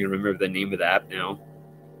not even gonna remember the name of the app now.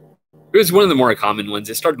 It was one of the more common ones.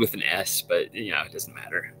 It started with an S, but it doesn't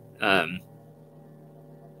matter.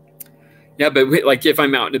 Yeah, but like if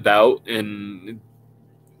I'm out and about and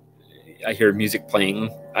I hear music playing,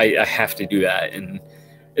 I have to do that, and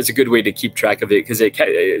it's a good way to keep track of it because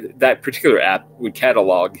that particular app would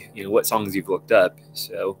catalog what songs you've looked up.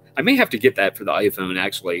 So I may have to get that for the iPhone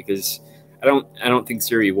actually, because I don't think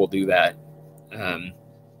Siri will do that.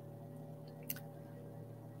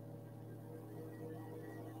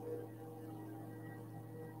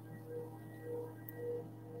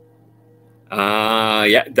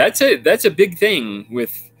 Yeah, that's a big thing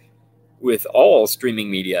with all streaming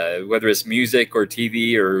media, whether it's music or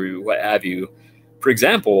TV or what have you. For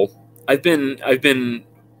example, I've been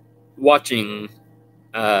watching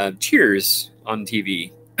Cheers on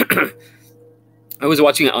TV. I was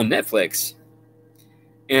watching it on Netflix,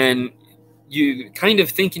 and you kind of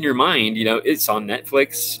think in your mind, it's on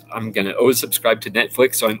Netflix. I'm gonna always subscribe to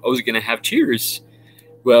Netflix, so I'm always gonna have Cheers.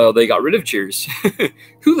 Well, they got rid of Cheers.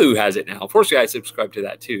 Hulu has it now. Fortunately, I subscribe to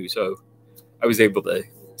that too, so I was able to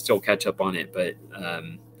still catch up on it. But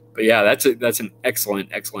yeah, that's an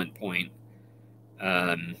excellent point.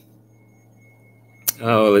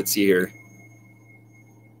 Let's see here.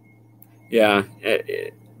 Yeah,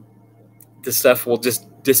 the stuff will just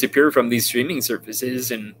disappear from these streaming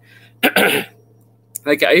services, and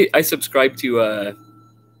like I subscribe to. I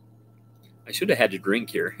should have had a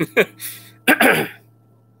drink here.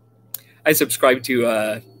 I subscribe to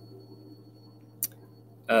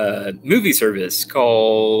a movie service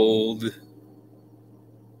called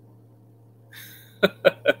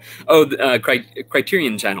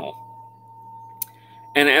Criterion Channel,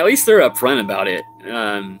 and at least they're upfront about it.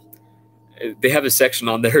 They have a section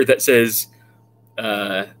on there that says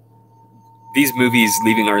these movies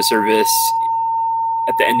leaving our service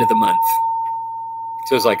at the end of the month.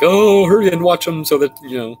 So it's like, oh, hurry and watch them so that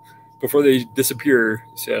before they disappear.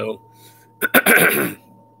 So.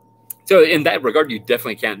 So in that regard, you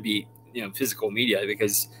definitely can't beat physical media,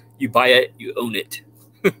 because you buy it, you own it.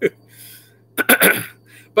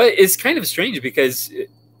 But it's kind of strange because,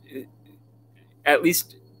 at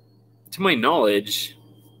least to my knowledge,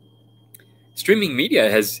 streaming media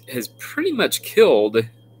has pretty much killed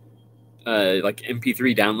like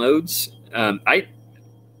MP3 downloads.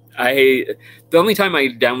 The only time I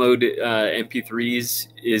download MP3s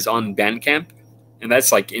is on Bandcamp, and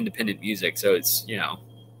that's like independent music, so it's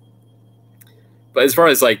But as far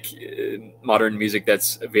as like modern music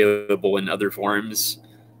that's available in other forms,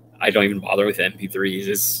 I don't even bother with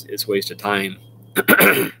MP3s. It's a waste of time.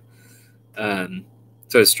 um,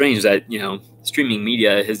 so it's strange that streaming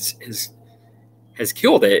media has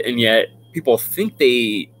killed it, and yet people think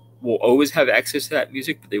they will always have access to that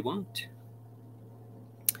music, but they won't.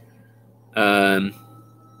 Oh,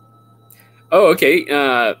 okay.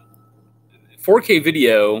 4K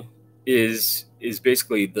video is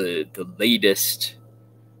basically the latest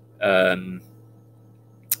um,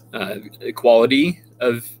 quality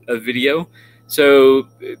of video. So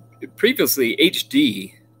previously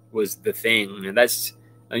HD was the thing, and that's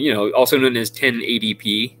also known as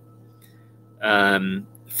 1080p.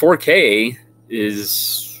 4K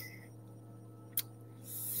is,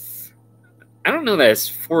 I don't know that it's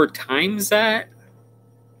 4 times that,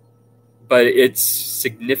 but it's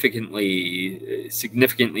significantly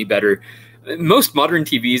better. Most modern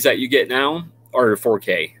TVs that you get now are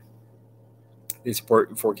 4K. They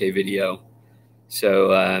support 4K video.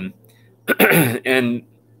 So and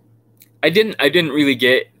I didn't really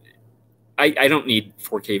get. I don't need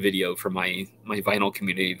 4K video for my vinyl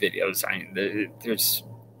community videos. There's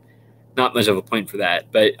not much of a point for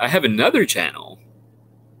that. But I have another channel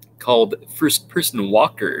called First Person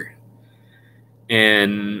Walker,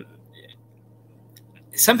 and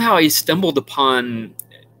somehow I stumbled upon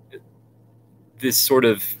this sort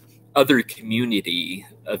of other community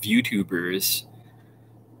of YouTubers,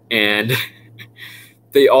 and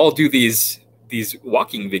they all do these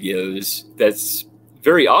walking videos that's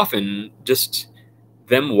very often just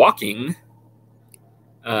them walking,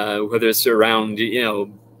 whether it's around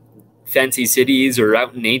fancy cities or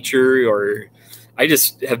out in nature, or I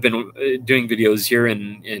just have been doing videos here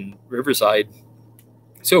in Riverside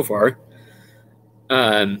so far.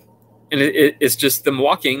 And it's just them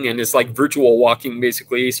walking, and it's like virtual walking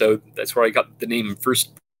basically. So that's where I got the name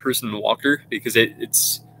First Person Walker, because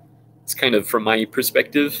it's kind of from my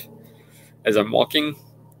perspective as I'm walking,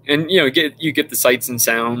 and you get the sights and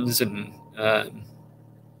sounds, and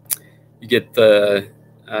you get the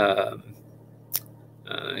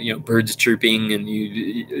birds chirping,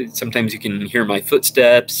 and sometimes you can hear my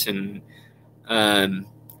footsteps, and I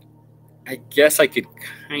guess I could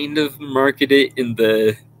kind of market it in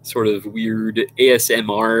the sort of weird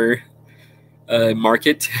ASMR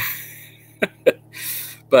market.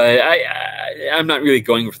 But I'm not really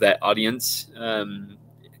going for that audience.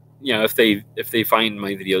 If they find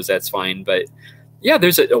my videos, that's fine. But yeah,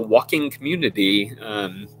 there's a walking community,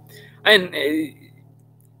 and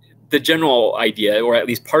the general idea, or at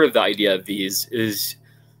least part of the idea of these, is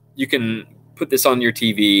you can put this on your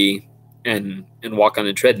TV and walk on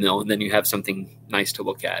a treadmill, and then you have something nice to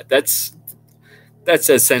look at. That's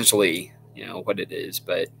essentially what it is.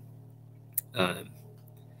 But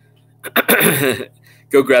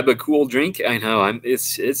go grab a cool drink. I know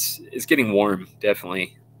it's getting warm,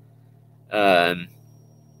 definitely. Red,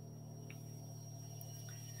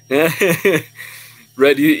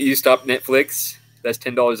 you stopped Netflix. That's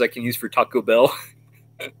 $10 I can use for Taco Bell.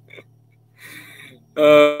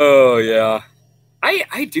 Oh yeah,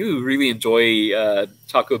 I do really enjoy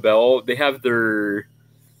Taco Bell. They have their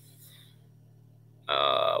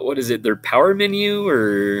what is it? Their power menu,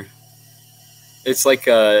 or it's like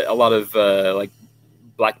a lot of like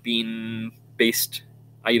black bean based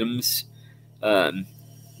items,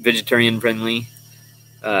 vegetarian friendly.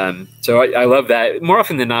 So I love that. More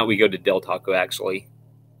often than not, we go to Del Taco, actually.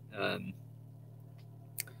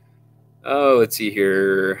 Let's see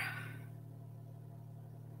here.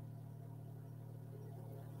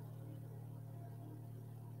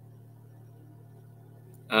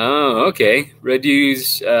 Oh, okay. Red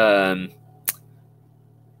use a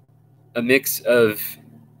mix of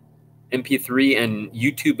MP3 and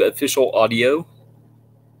YouTube official audio.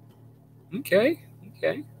 Okay.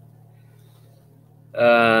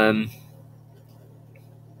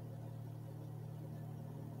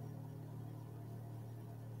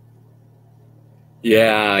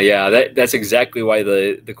 Yeah. That's exactly why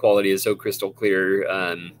the quality is so crystal clear.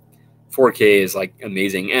 4K is like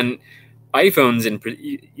amazing, and iPhones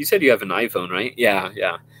you said you have an iPhone, right?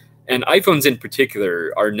 Yeah. And iPhones in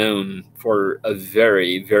particular are known for a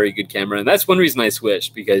very, very good camera, and that's one reason I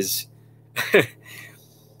switched, because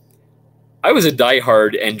I was a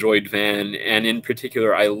diehard Android fan, and in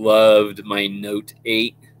particular, I loved my Note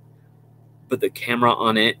 8, but the camera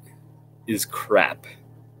on it is crap.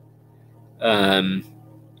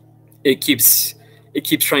 It keeps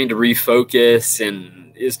trying to refocus,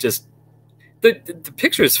 and it's just the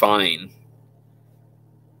picture is fine,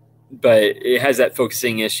 but it has that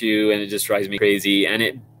focusing issue, and it just drives me crazy, and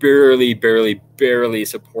it barely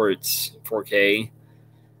supports 4K,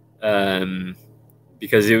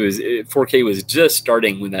 because 4K was just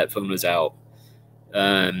starting when that phone was out.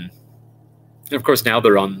 And of course, now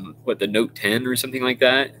they're on the Note 10 or something like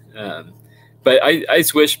that. But I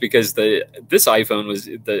switched because the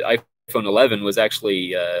iPhone 11 was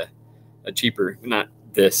actually a cheaper. Not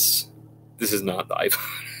this. This is not the iPhone.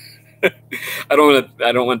 I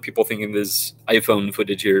don't want people thinking there's iPhone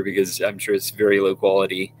footage here, because I'm sure it's very low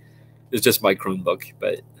quality. It's just my Chromebook,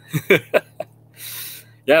 but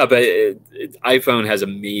yeah. But iPhone has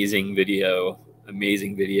amazing video.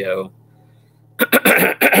 Amazing video.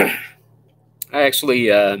 I actually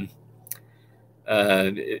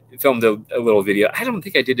filmed a little video. I don't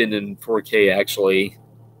think I did it in 4K, actually.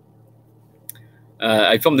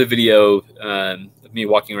 I filmed a video of me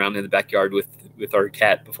walking around in the backyard with our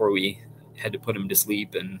cat before we had to put him to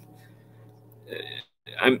sleep, and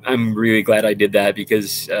I'm really glad I did that,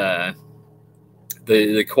 because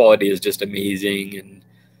the quality is just amazing, and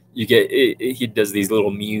he does these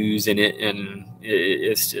little mews in it, and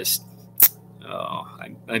it's just, oh,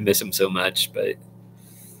 I miss him so much. But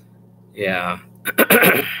yeah.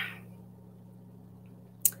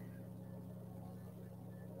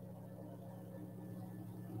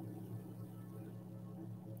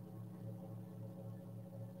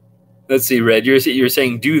 Let's see, Red. You're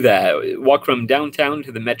saying do that. Walk from downtown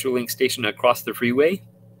to the Metrolink station across the freeway.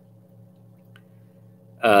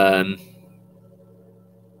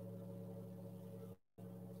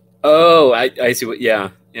 Oh, I see what. Yeah,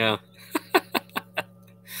 yeah.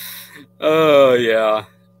 Oh, yeah.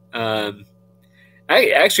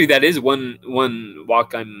 Actually, that is one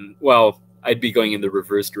walk. I'd be going in the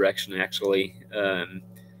reverse direction, actually.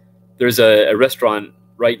 There's a restaurant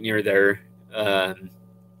right near there.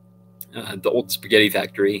 The old spaghetti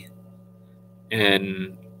factory,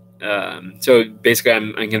 and so basically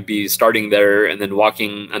I'm going to be starting there and then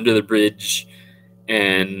walking under the bridge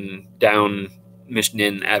and down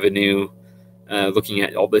Mission Avenue, looking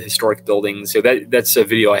at all the historic buildings. So that's a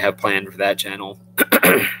video I have planned for that channel.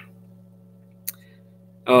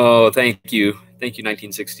 Oh, thank you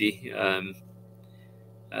 1960.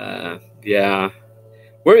 Yeah,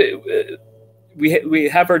 we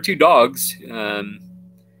have our two dogs.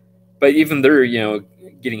 But even they're,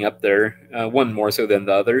 getting up there. One more so than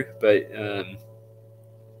the other. But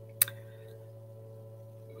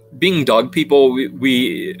being dog people,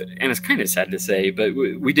 we and it's kind of sad to say, but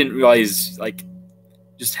we didn't realize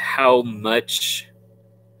just how much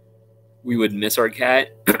we would miss our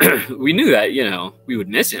cat. We knew that, we would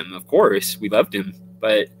miss him. Of course, we loved him,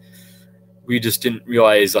 but we just didn't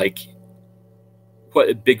realize what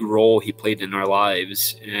a big role he played in our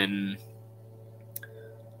lives. And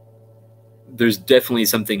there's definitely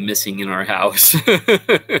something missing in our house.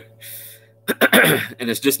 And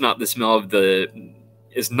it's just not the smell of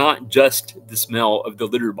it's not just the smell of the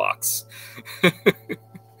litter box.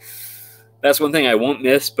 That's one thing I won't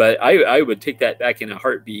miss, but I would take that back in a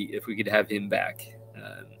heartbeat if we could have him back.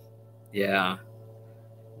 Yeah.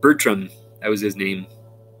 Bertram, that was his name.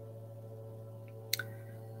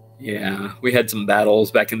 Yeah, we had some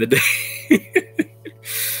battles back in the day.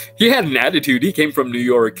 He had an attitude. He came from New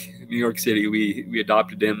York City. We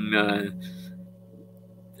adopted him.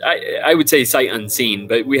 I would say sight unseen,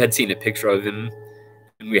 but we had seen a picture of him,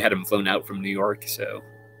 and we had him flown out from New York. So,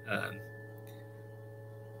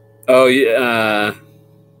 oh yeah.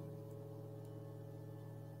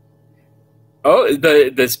 Oh,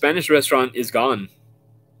 the Spanish restaurant is gone.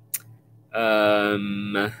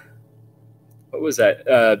 What was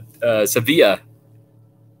that? Sevilla.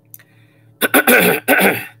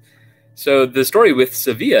 So the story with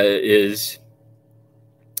Sevilla is,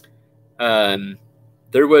 there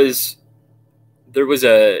was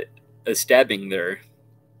a stabbing there,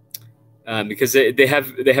 because they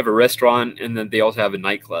have a restaurant, and then they also have a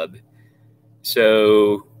nightclub.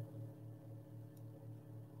 So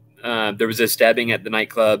there was a stabbing at the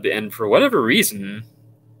nightclub, and for whatever reason,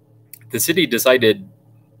 the city decided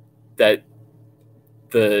that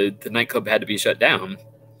the nightclub had to be shut down.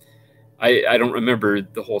 I don't remember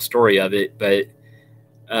the whole story of it, but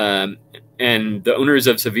and the owners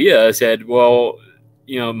of Sevilla said, well,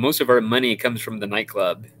 most of our money comes from the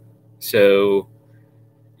nightclub, so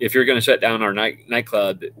if you're going to shut down our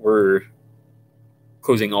nightclub, we're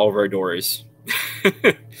closing all of our doors.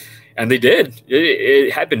 And they did.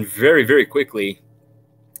 It happened very, very quickly.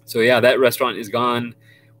 So yeah, that restaurant is gone.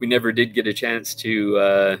 We never did get a chance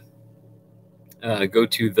to go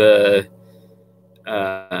to the.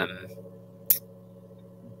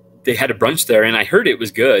 They had a brunch there, and I heard it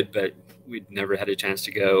was good, but we'd never had a chance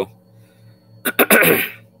to go.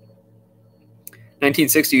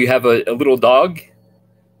 1960, you have a little dog.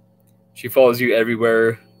 She follows you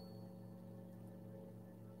everywhere.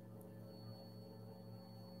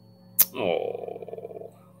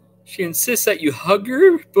 Oh, she insists that you hug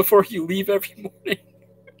her before you leave every morning.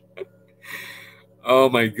 Oh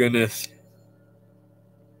my goodness.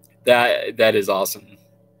 That is awesome.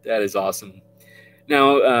 That is awesome.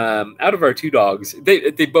 Now, out of our two dogs,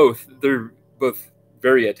 they're both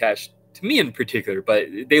very attached to me in particular, but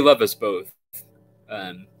they love us both.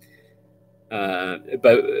 Um,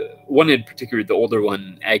 but one in particular, the older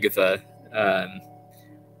one, Agatha,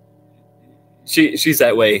 she's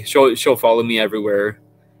that way. She'll follow me everywhere,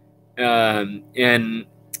 and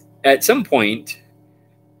at some point,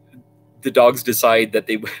 the dogs decide that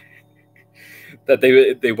they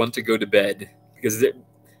want to go to bed because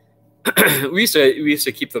we used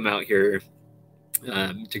to keep them out here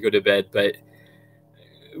to go to bed, but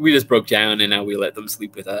we just broke down and now we let them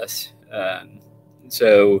sleep with us.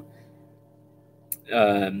 So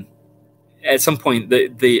at some point,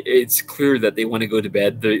 it's clear that they want to go to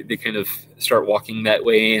bed. They kind of start walking that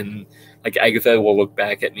way, and like Agatha will look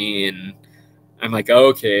back at me, and I'm like,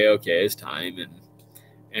 okay, it's time,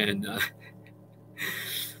 and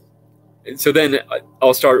so then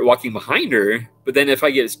I'll start walking behind her. But then if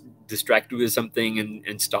I get distracted with something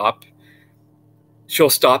and stop, she'll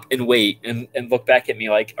stop and wait and look back at me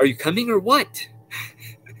like, are you coming or what?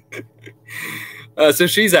 So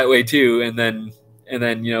she's that way too. And then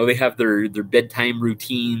they have their bedtime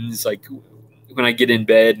routines. Like when I get in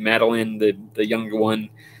bed, Madeline, the younger one,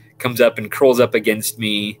 comes up and curls up against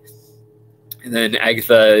me. And then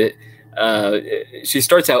Agatha, she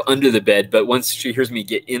starts out under the bed, but once she hears me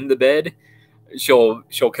get in the bed, she'll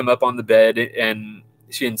come up on the bed, and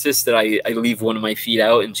she insists that I leave one of my feet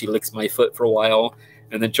out, and she licks my foot for a while,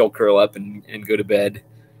 and then she'll curl up and go to bed.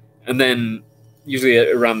 And then usually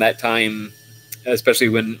around that time, especially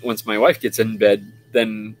once my wife gets in bed,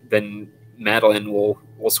 then Madeline will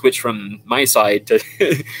switch from my side to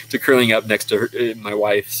to curling up next to her, my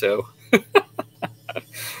wife. So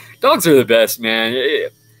dogs are the best, man.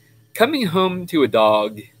 Coming home to a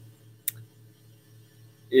dog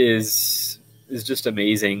is just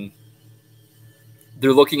amazing.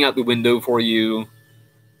 They're looking out the window for you,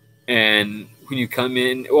 and when you come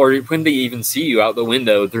in, or when they even see you out the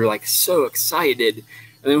window, they're like so excited.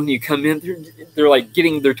 And then when you come in, they're like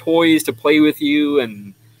getting their toys to play with you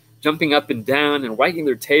and jumping up and down and wagging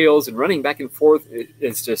their tails and running back and forth.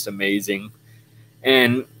 It's just amazing.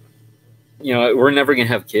 And we're never gonna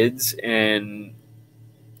have kids, and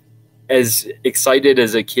as excited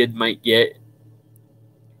as a kid might get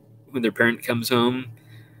when their parent comes home,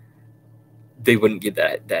 they wouldn't get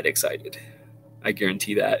that excited. I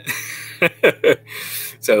guarantee that.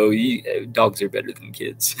 So dogs are better than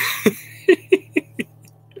kids.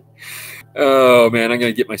 Oh man, I'm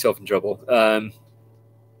gonna get myself in trouble.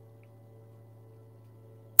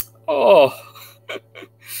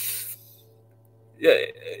 Yeah,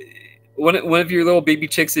 one of your little baby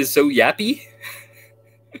chicks is so yappy.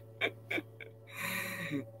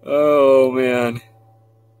 Oh man.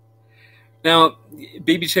 Now,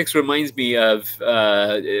 baby chicks reminds me of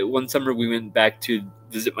one summer we went back to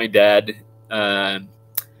visit my dad.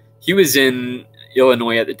 He was in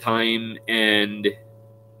Illinois at the time, and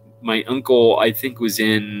my uncle, I think, was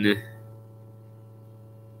in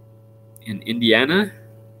Indiana.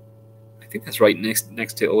 I think that's right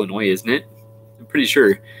next to Illinois, isn't it? I'm pretty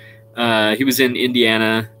sure. He was in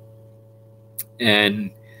Indiana,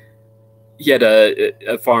 and he had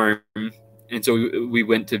a farm, and so we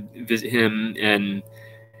went to visit him, and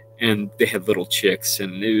they had little chicks,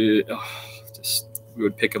 and we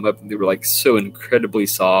would pick them up, and they were like so incredibly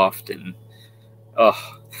soft, and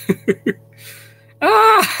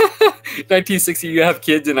 1960, you have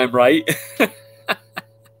kids, and I'm right.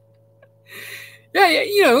 Yeah,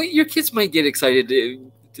 your kids might get excited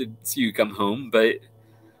to see you come home, but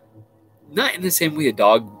not in the same way a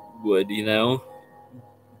dog would,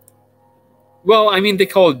 Well, I mean, they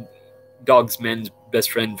call dogs men's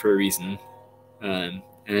best friend for a reason, and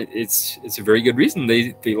it's a very good reason.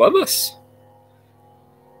 They love us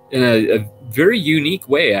in a very unique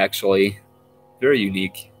way, actually, very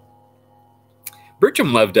unique.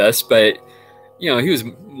 Bertram loved us, but he was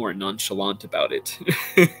more nonchalant about it.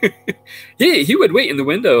 He would wait in the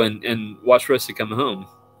window and watch for us to come home.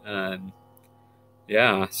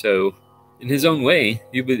 Yeah, so in his own way,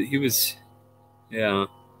 he was, yeah.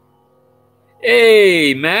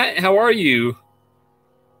 Hey, Matt, how are you?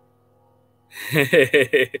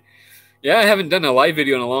 Yeah, I haven't done a live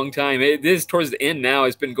video in a long time. It is towards the end now.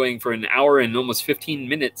 It's been going for an hour and almost 15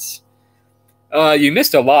 minutes. You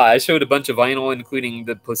missed a lot. I showed a bunch of vinyl, including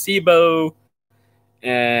the Placebo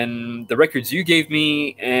and the records you gave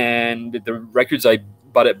me, and the records I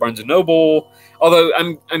bought at Barnes and Noble. Although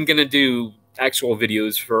I'm gonna do actual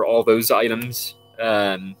videos for all those items.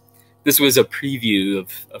 This was a preview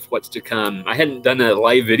of what's to come. I hadn't done a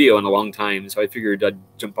live video in a long time, so I figured I'd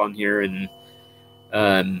jump on here and.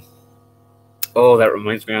 Oh, that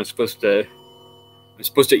reminds me, I'm supposed to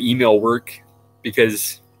email work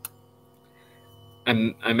because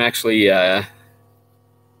I'm actually I'm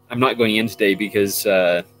not going in today because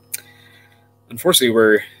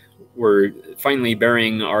unfortunately we're finally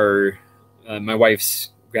burying our my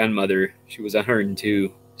wife's grandmother. She was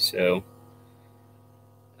 102, so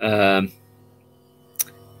I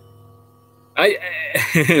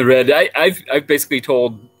Red. I've basically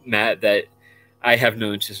told Matt that I have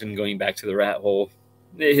no interest in going back to the rat hole.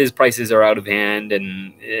 His prices are out of hand,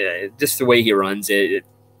 and just the way he runs it,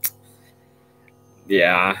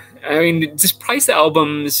 yeah. I mean, just price the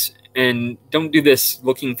albums and don't do this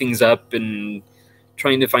looking things up and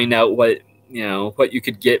trying to find out what what you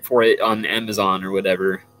could get for it on Amazon or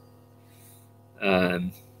whatever. Yeah.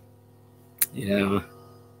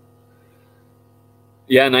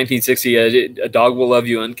 Yeah, 1960. A dog will love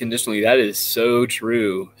you unconditionally. That is so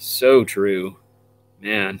true. So true.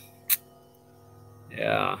 Man.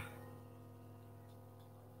 Yeah.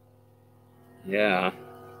 Yeah.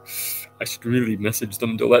 I should really message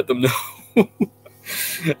them to let them know.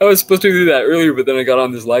 I was supposed to do that earlier, but then I got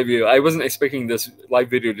on this live video. I wasn't expecting this live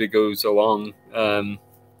video to go so long.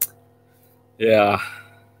 Yeah.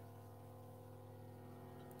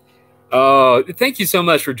 Oh, thank you so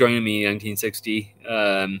much for joining me, 1960.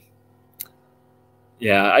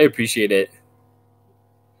 Yeah, I appreciate it.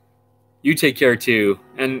 You take care too.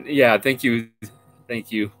 And yeah, thank you.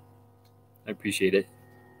 Thank you. I appreciate it.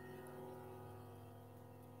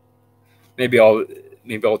 Maybe I'll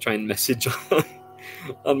try and message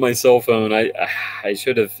on my cell phone. I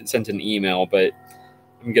should have sent an email, but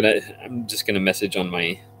I'm just gonna message on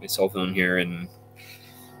my cell phone here, and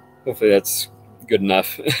hopefully that's good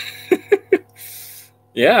enough.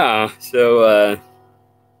 Yeah. So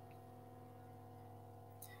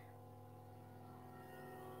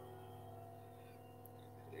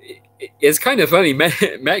it's kind of funny.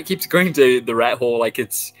 Matt keeps going to the rat hole like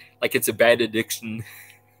it's a bad addiction.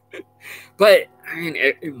 But I mean,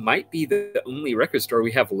 it might be the only record store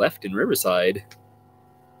we have left in Riverside.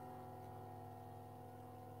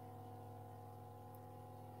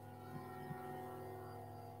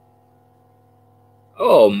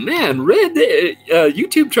 Oh man, Red,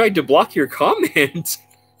 YouTube tried to block your comment.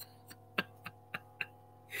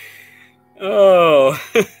 Oh,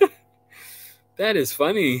 that is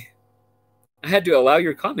funny. I had to allow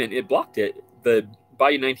your comment. It blocked it. The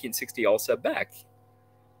Body 1960 all sub back.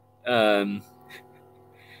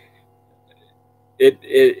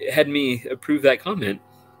 It had me approve that comment.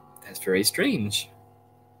 That's very strange.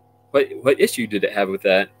 What issue did it have with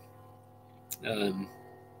that?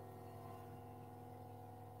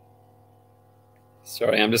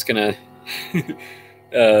 Sorry, I'm just gonna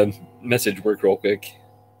message work real quick.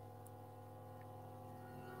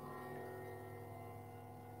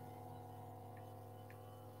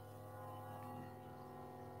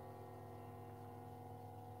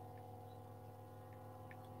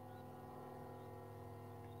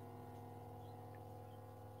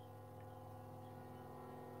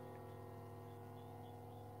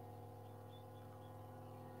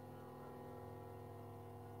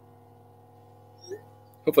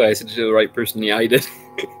 Hopefully I said it to the right person. Yeah, I did.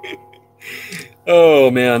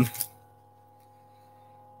 Oh, man.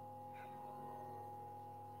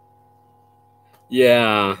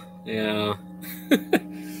 Yeah, yeah.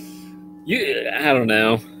 I don't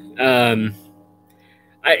know.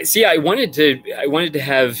 I wanted to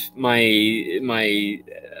have my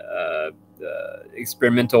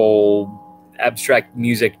experimental abstract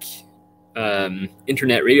music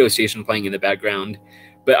internet radio station playing in the background,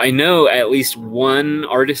 but I know at least one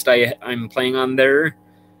artist I'm playing on there.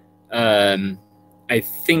 I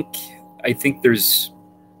think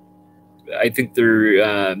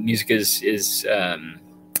their music is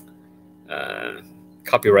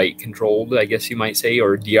copyright controlled, I guess you might say,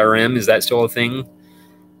 or DRM. Is that still a thing?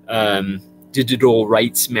 Digital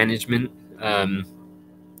rights management. And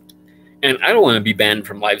I don't want to be banned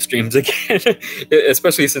from live streams again,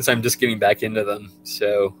 especially since I'm just getting back into them.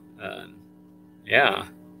 So, yeah.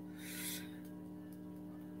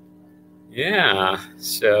 Yeah.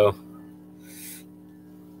 So,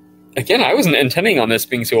 again, I wasn't intending on this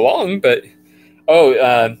being so long, but,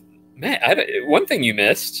 Matt, one thing you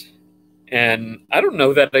missed, and I don't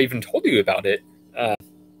know that I even told you about it.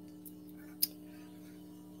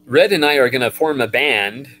 Red and I are going to form a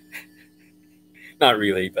band. not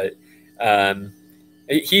really, but um,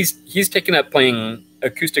 he's taken up playing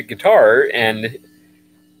acoustic guitar, and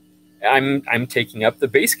I'm taking up the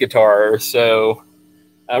bass guitar. So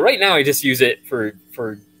right now, I just use it for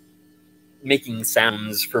making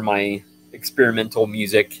sounds for my experimental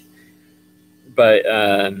music. But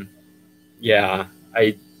yeah,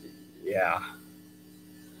 I yeah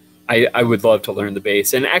I would love to learn the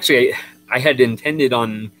bass. And actually, I had intended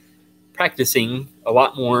on practicing a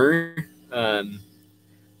lot more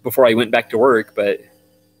before I went back to work, but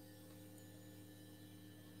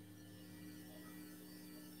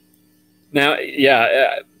now,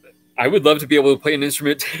 yeah, I would love to be able to play an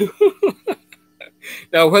instrument too.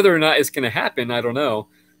 Now, whether or not it's going to happen, I don't know.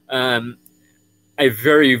 Um, I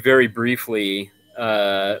very, very briefly,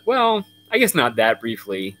 well, I guess not that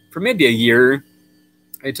briefly, for maybe a year,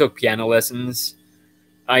 I took piano lessons.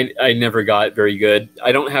 I never got very good.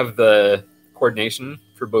 I don't have the coordination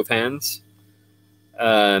for both hands.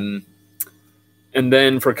 Um, and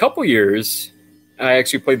then for a couple years, I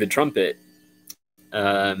actually played the trumpet.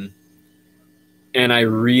 Um, and I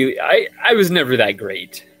was never that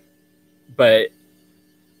great, but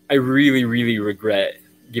I really, really regret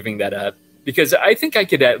giving that up because I think I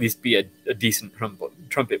could at least be a decent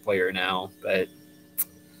trumpet player now. But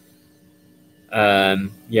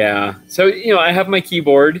yeah, so I have my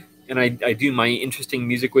keyboard and I do my interesting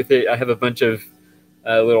music with it. I have a bunch of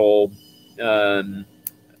little um,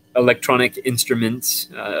 electronic instruments,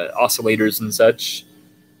 oscillators and such,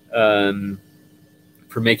 um,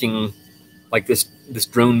 for making like this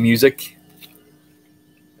drone music.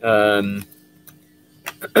 Um,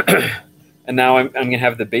 and now I'm gonna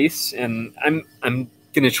have the bass, and I'm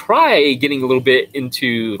gonna try getting a little bit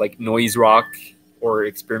into like noise rock or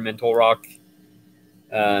experimental rock.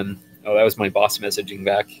 Oh, that was my boss messaging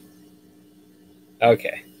back.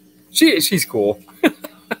 Okay, she's cool.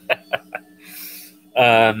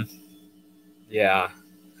 um, yeah,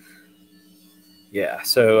 yeah.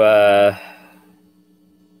 So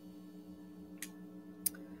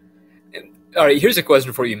all right, here's a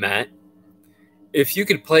question for you, Matt. If you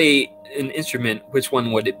could play an instrument, which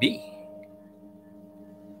one would it be?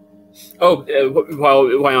 Oh,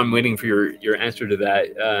 while I'm waiting for your answer to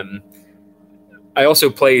that, I also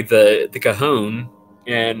play the cajon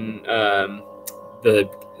and the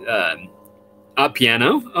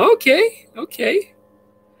piano. Okay, okay.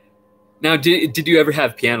 Now, did you ever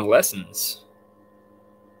have piano lessons?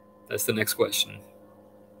 That's the next question.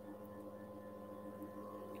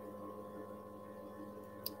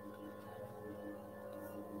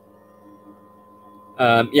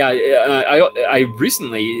 Yeah, I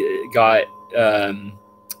recently got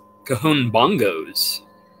cajon bongos,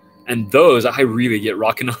 and those I really get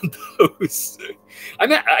rocking on those.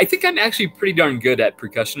 I think I'm actually pretty darn good at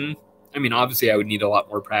percussion. I mean, obviously, I would need a lot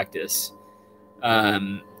more practice,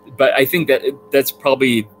 um, but I think that's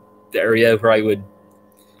probably the area where I would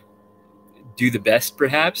do the best.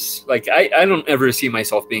 Perhaps, like I don't ever see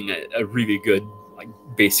myself being a really good like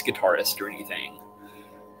bass guitarist or anything.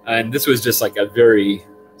 And this was just like a very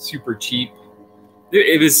super cheap.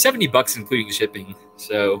 It was $70 including shipping.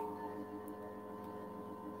 So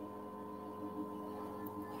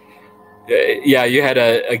yeah, you had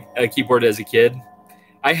a keyboard as a kid.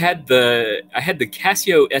 I had the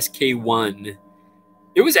Casio SK1.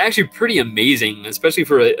 It was actually pretty amazing, especially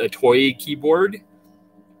for a toy keyboard.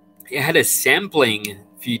 It had a sampling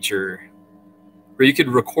feature where you could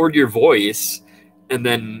record your voice and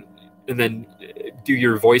then do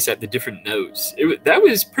your voice at the different notes. That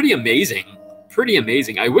was pretty amazing. Pretty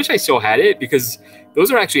amazing. I wish I still had it because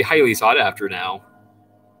those are actually highly sought after now.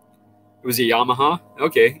 It was a Yamaha.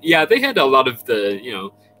 Okay, yeah, they had a lot of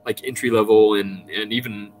the like entry level and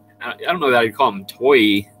even I don't know that I'd call them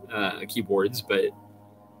toy keyboards, but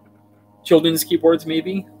children's keyboards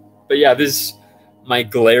maybe. But yeah, this my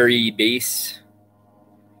glary bass.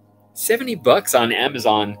 $70 on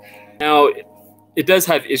Amazon. Now it does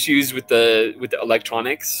have issues with the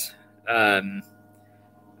electronics. Um,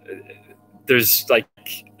 there's like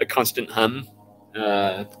a constant hum,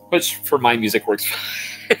 which for my music works.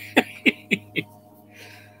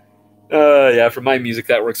 Yeah, for my music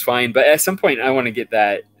that works fine. But at some point, I want to get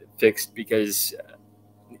that fixed because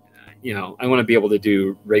I want to be able to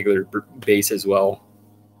do regular bass as well.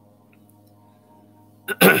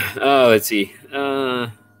 Oh, let's see.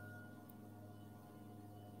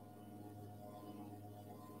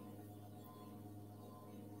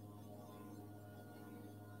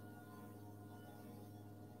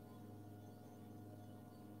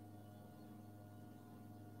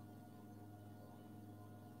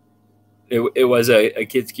 It was a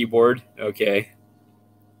kid's keyboard. Okay.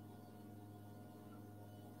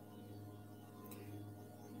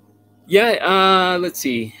 Yeah, let's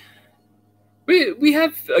see. We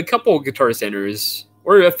have a couple guitar centers,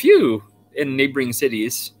 or a few in neighboring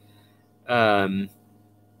cities. Um,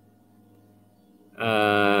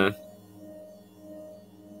 uh,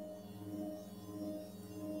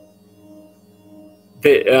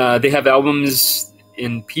 they have albums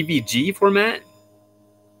in PVG format.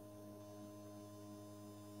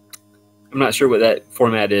 I'm not sure what that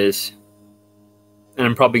format is, and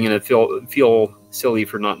I'm probably going to feel silly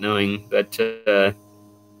for not knowing. But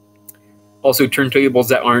also turntables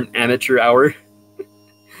that aren't amateur hour.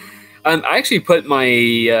 I actually put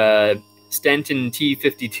my Stanton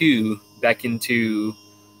T52 back into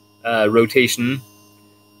rotation.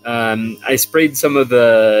 I sprayed some of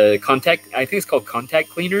the contact. I think it's called contact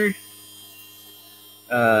cleaner.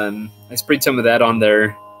 I sprayed some of that on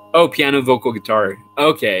there. Oh, piano, vocal, guitar.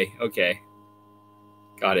 Okay, okay,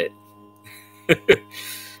 got it.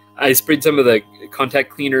 I sprayed some of the contact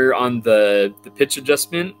cleaner on the pitch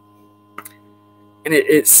adjustment, and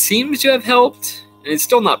it seems to have helped. And it's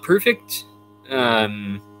still not perfect.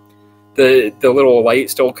 The little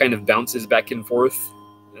light still kind of bounces back and forth.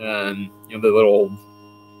 You know, the little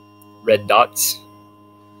red dots.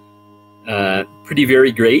 Pretty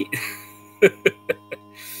very great.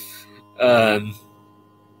 um,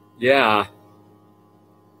 yeah.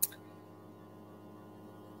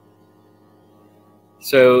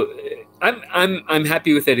 So I'm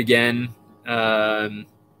happy with it again.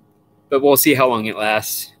 But we'll see how long it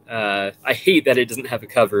lasts. I hate that it doesn't have a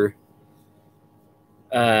cover.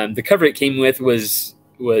 The cover it came with was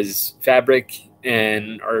fabric,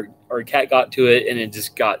 and our cat got to it, and it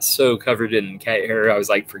just got so covered in cat hair. I was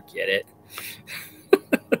like, forget it,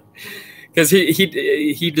 because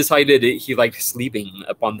he decided he liked sleeping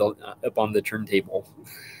up on the turntable.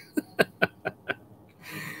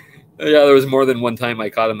 Yeah, there was more than one time I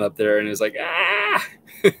caught him up there, and it was like ah.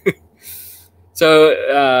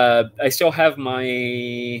 So I still have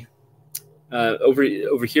my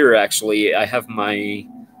over here. Actually, I have my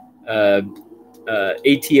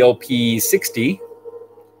ATLP 60,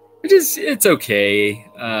 which is it's okay.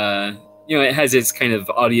 You know, it has its kind of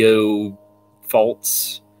audio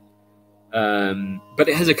faults, but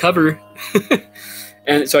it has a cover,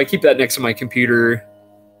 and so I keep that next to my computer.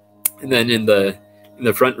 And then in the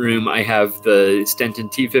front room, I have the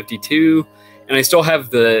Stenton T52, and I still have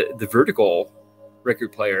the vertical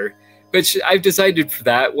record player, which I've decided for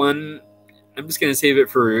that one. I'm just going to save it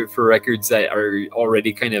for records that are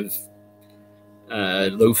already kind of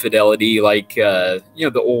low fidelity, like you know,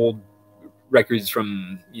 the old records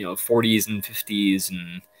from 40s and 50s,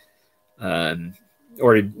 and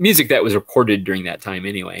or music that was recorded during that time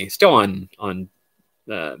anyway. Still on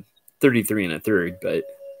 33 and a third, but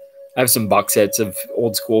I have some box sets of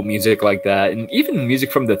old school music like that, and even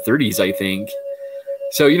music from the 30s, I think.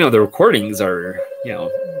 So the recordings are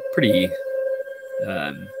pretty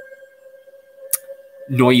um,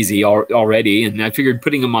 noisy already, and I figured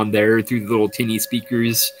putting them on there through the little tinny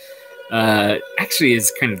speakers actually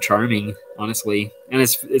is kind of charming, honestly, and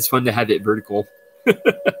it's fun to have it vertical.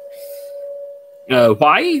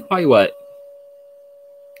 Why what?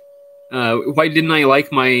 Why didn't I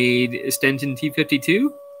like my Stenton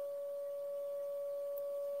T52?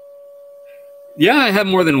 Yeah, I have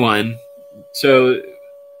more than one. So,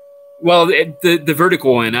 well, the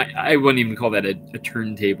vertical one, I wouldn't even call that a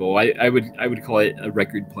turntable. I would call it a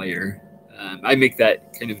record player. I make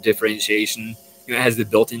that kind of differentiation. It has the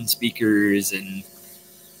built-in speakers and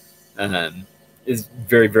is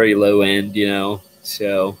very very low end.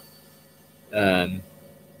 So. Um,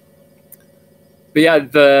 but yeah,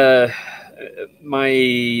 the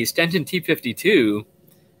my Stanton T52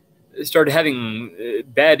 started having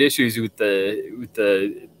bad issues with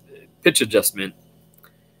the pitch adjustment,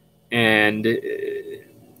 and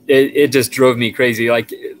it just drove me crazy.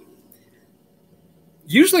 Like,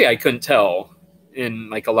 usually I couldn't tell in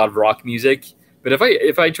like a lot of rock music, but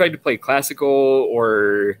if I tried to play classical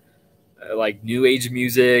or like new age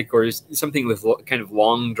music or something with kind of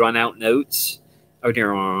long drawn out notes, I would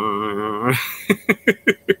hear.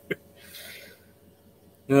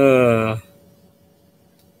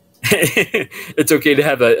 It's okay to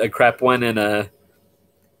have a crap one and a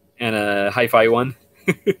hi-fi one.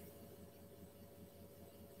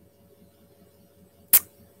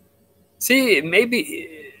 See,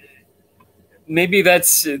 maybe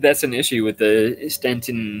that's an issue with the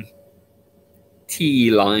Stanton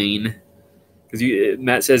T line, because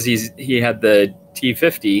Matt says he had the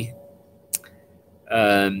T50.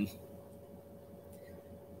 Um,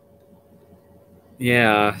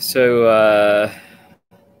 yeah, so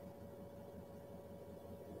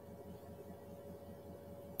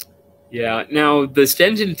Yeah. Now the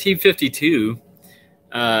Stenton T52.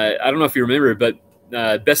 I don't know if you remember, but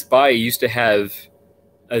Best Buy used to have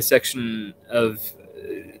a section of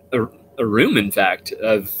a room, in fact,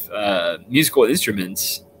 of musical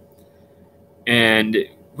instruments. And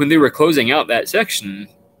when they were closing out that section,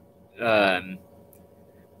 um,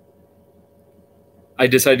 I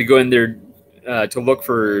decided to go in there to look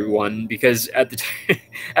for one because at the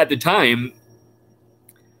at the time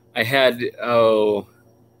I had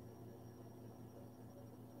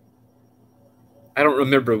I don't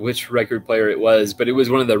remember which record player it was, but it was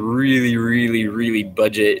one of the really, really, really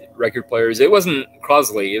budget record players. It wasn't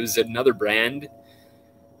Crosley; it was another brand.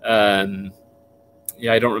 Um,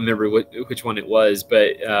 yeah, I don't remember which one it was,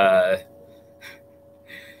 but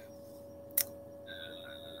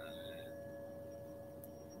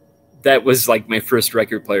that was like my first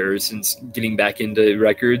record player since getting back into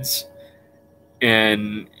records.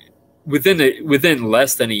 And within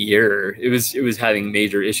less than a year, it was having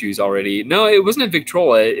major issues already. No, it wasn't a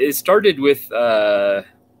Victrola. It started with I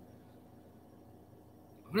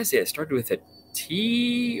want to say it started with a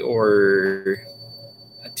T or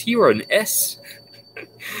an S.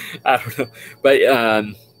 I don't know, but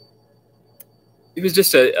it was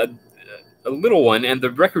just a little one, and the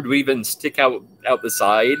record would even stick out the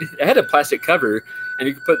side. It had a plastic cover, and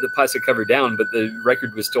you could put the plastic cover down, but the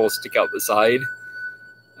record would still stick out the side.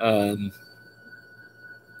 Um,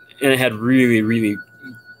 and it had really, really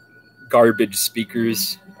garbage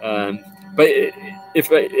speakers. But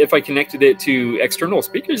if I connected it to external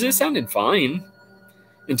speakers, it sounded fine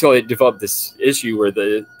until it developed this issue where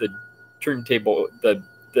the turntable the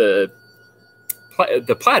the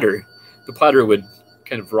platter would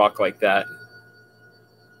kind of rock like that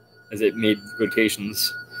as it made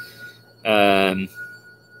rotations. Um,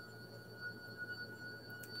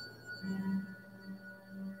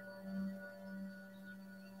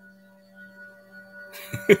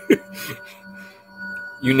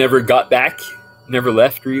 you never got back, never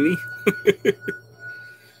left, really.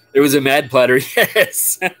 It was a Mad Platter,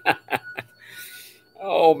 yes.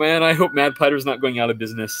 Oh man, I hope Mad Platter's not going out of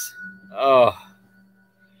business. Oh,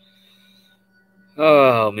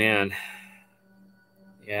 oh man,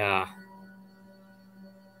 yeah.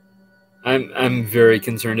 I'm very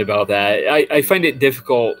concerned about that. I find it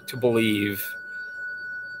difficult to believe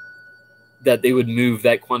that they would move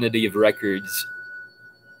that quantity of records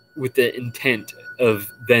with the intent of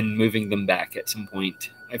then moving them back at some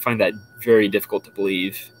point. I find that very difficult to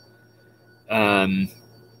believe. Um,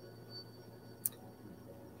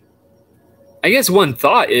 I guess one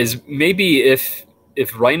thought is maybe if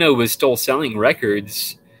Rhino was still selling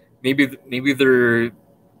records, maybe their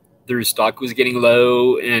stock was getting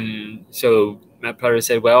low, and so Matt Potter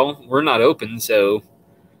said, "Well, we're not open, so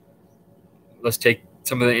let's take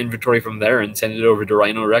some of the inventory from there and send it over to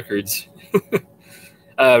Rhino Records."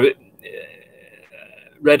 uh,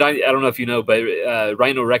 Red, I don't know if you know, but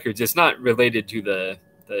Rhino Records is not related to the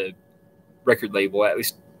record label. At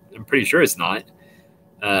least I'm pretty sure it's not.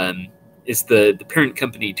 Um, it's the parent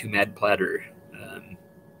company to Mad Platter.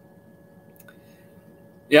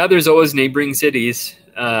 Yeah, there's always neighboring cities.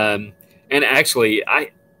 And actually,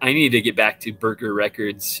 I need to get back to Burger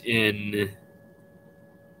Records in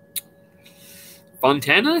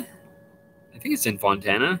Fontana. I think it's in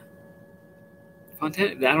Fontana.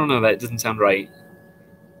 Fontana. I don't know. That doesn't sound right.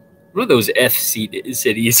 One of those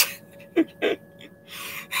cities.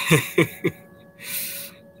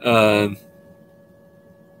 um,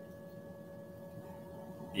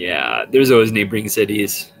 yeah, there's always neighboring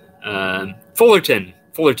cities. Fullerton.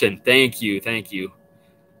 Thank you.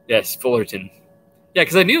 Yes, Fullerton. Yeah,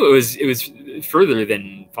 because I knew it was further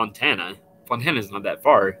than Fontana. Fontana's not that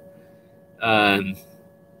far. Um,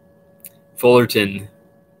 Fullerton.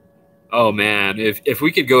 Oh man, if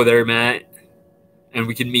we could go there, Matt, and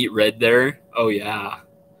we could meet Red there. Oh yeah.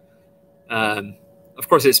 Of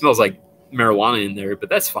course, it smells like marijuana in there, but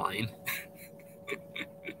that's fine.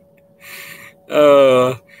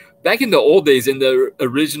 uh, Back in the old days, in the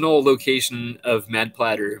original location of Mad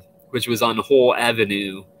Platter, which was on Whole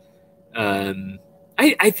Avenue, um,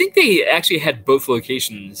 I think they actually had both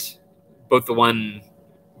locations, both the one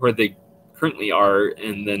where they currently are,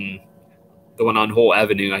 and then the one on Whole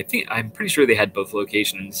Avenue. I'm pretty sure they had both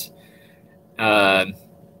locations.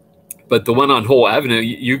 But the one on Whole Avenue,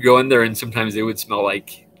 you go in there and sometimes it would smell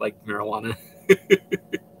like marijuana.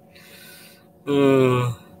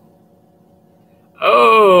 uh,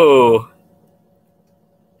 oh,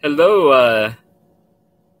 hello, uh,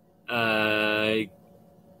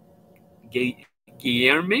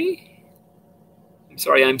 Guillerme. I'm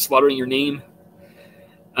sorry, I'm slaughtering your name.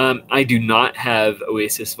 I do not have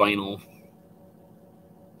Oasis vinyl.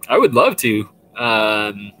 I would love to.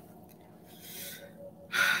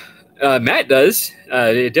 Matt does.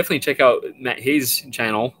 Definitely check out Matt Hayes'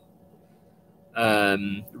 channel.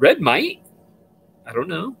 Red might. I don't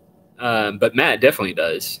know. But Matt definitely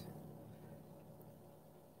does.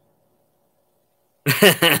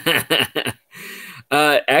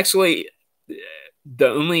 Actually, the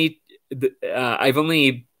only I've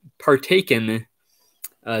only partaken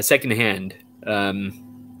secondhand.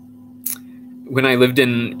 When I lived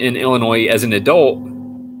in Illinois as an adult,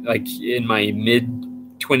 like in my mid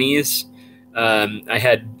 20s, I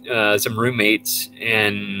had some roommates,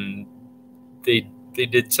 and they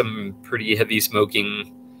did some pretty heavy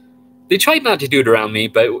smoking. They tried not to do it around me,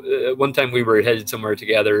 but one time we were headed somewhere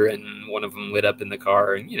together, and one of them lit up in the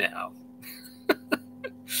car, and you know.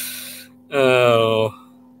 Oh,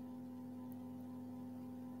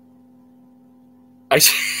 I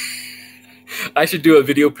I should do a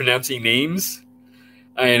video pronouncing names.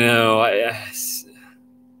 I know.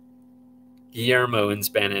 Guillermo in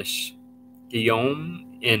Spanish,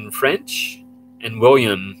 Guillaume in French, and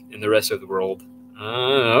William in the rest of the world.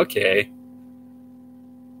 Okay.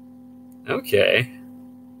 Okay.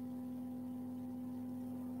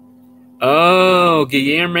 Oh,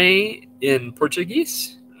 Guilherme in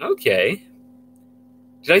Portuguese? Okay.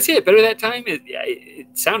 Did I say it better that time? It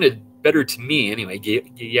sounded better to me anyway.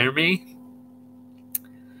 Guilherme?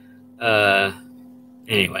 Uh,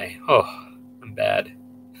 anyway. Oh, I'm bad.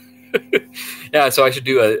 Yeah, so I should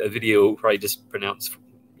do a video where I just pronounce,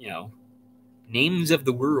 you know, names of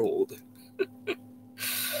the world.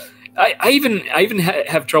 I even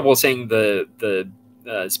have trouble saying the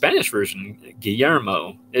Spanish version,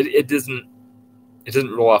 Guillermo. It doesn't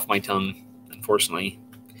roll off my tongue, unfortunately.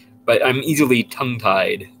 But I'm easily tongue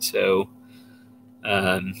tied, so.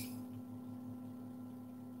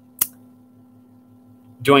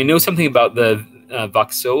 Do I know something about the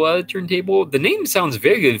Voxoa turntable? The name sounds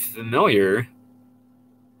very familiar.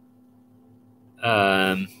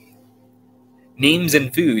 Names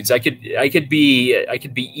and foods. I could be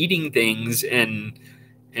eating things and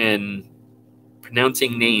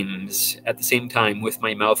pronouncing names at the same time with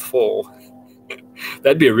my mouth full.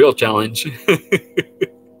 That'd be a real challenge.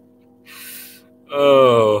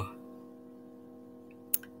 Oh,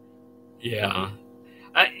 yeah.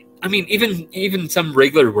 I mean, even some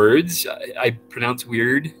regular words I pronounce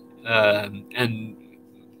weird, and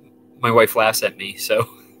my wife laughs at me. So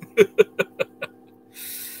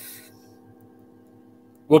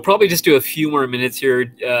we'll probably just do a few more minutes here,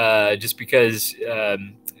 just because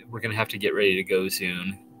we're gonna have to get ready to go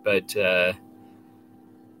soon. But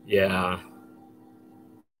yeah,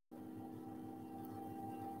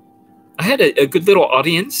 I had a good little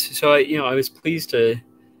audience, so I was pleased to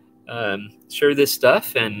share this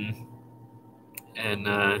stuff and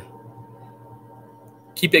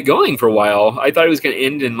keep it going for a while. I thought it was going to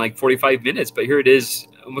end in like 45 minutes, but here it is,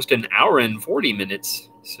 almost an hour and 40 minutes.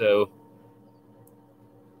 So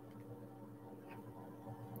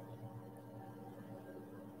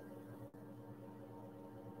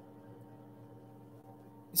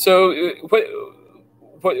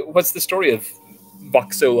what's the story of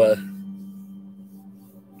Voxola?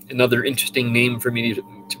 Another interesting name for me to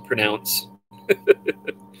pronounce.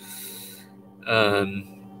 um,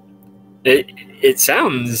 it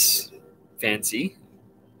sounds fancy.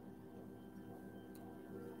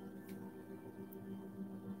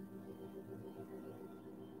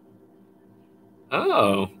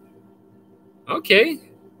 Oh, okay.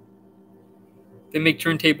 They make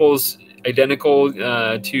turntables identical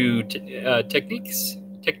to techniques.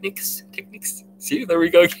 See, there we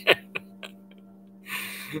go again.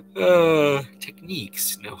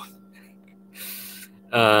 Techniques. No.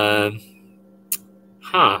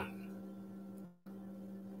 Huh.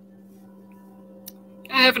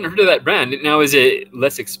 I haven't heard of that brand. Now, is it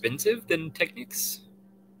less expensive than Technics?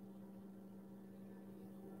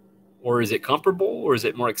 Or is it comparable? Or is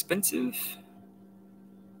it more expensive?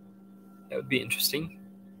 That would be interesting.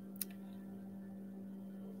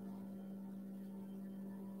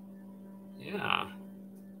 Yeah.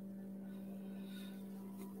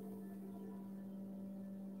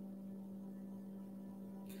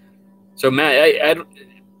 So Matt,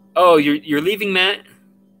 oh, you're leaving, Matt?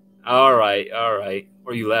 All right.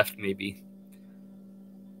 Or you left, maybe.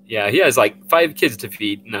 Yeah, he has like 5 kids to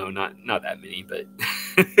feed. No, not that many, but.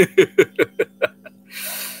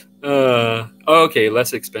 Okay,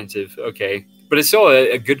 less expensive. Okay, but it's still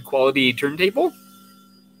a good quality turntable.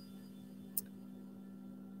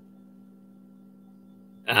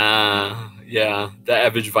 Yeah, the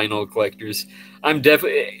average vinyl collectors.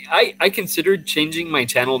 I considered changing my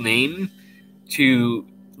channel name to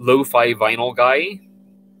Lo-Fi Vinyl Guy,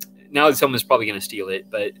 now someone's probably going to steal it,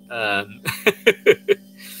 but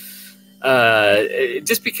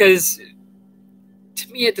just because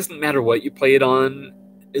to me it doesn't matter what you play it on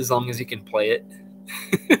as long as you can play it.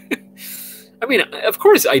 I mean, of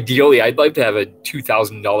course, ideally, I'd like to have a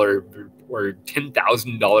 $2,000 or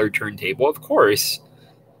 $10,000 turntable, of course.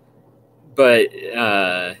 But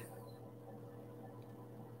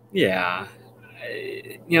yeah,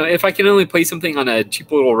 if I can only play something on a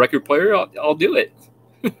cheap little record player, I'll do it.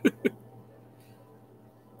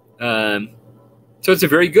 So it's a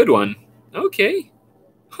very good one. Okay.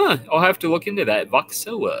 Huh. I'll have to look into that.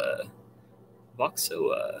 Voxoa.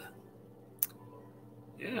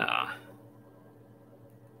 Yeah.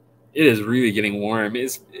 It is really getting warm. I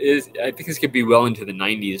think it's going to be well into the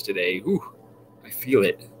 90s today. Ooh, I feel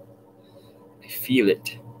it.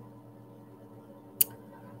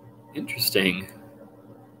 Interesting.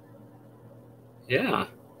 Yeah.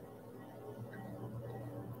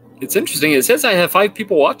 It's interesting. It says I have 5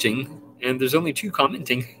 people watching, and there's only 2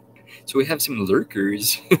 commenting. So we have some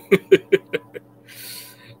lurkers.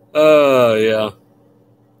 Yeah.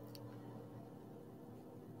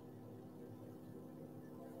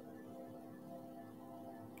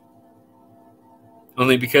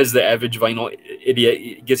 Only because the average vinyl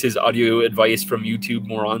idiot gets his audio advice from YouTube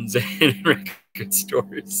morons and record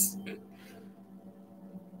stores.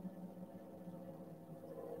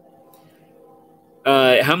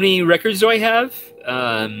 How many records do I have?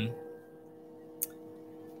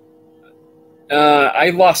 I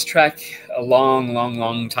lost track a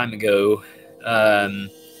long time ago.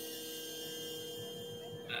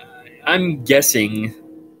 I'm guessing,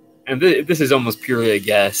 and this is almost purely a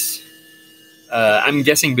guess. I'm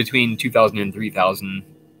guessing between 2,000 and 3,000.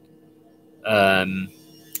 And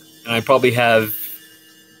I probably have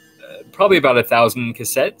probably about 1,000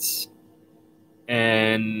 cassettes,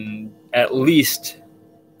 and at least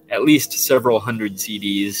several hundred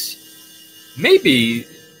CDs. Maybe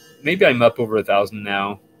I'm up over 1,000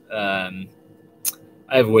 now. I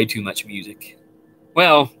have way too much music.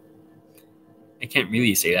 Well, I can't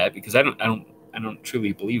really say that because I don't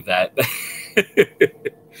truly believe that.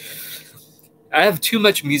 I have too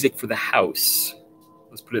much music for the house.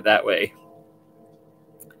 Let's put it that way.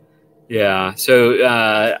 Yeah. So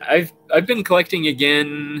I've been collecting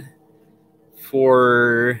again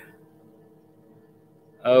for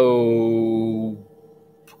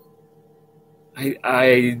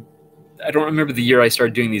I don't remember the year I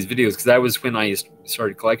started doing these videos because that was when I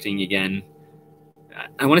started collecting again.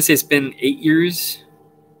 I want to say it's been 8 years.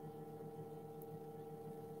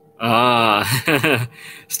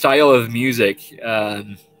 Style of music.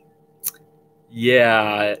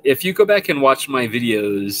 Yeah, if you go back and watch my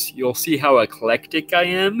videos, you'll see how eclectic I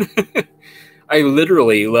am. I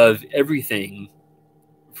literally love everything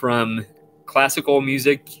from classical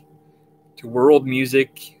music to world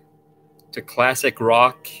music to classic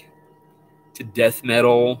rock to death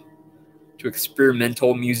metal to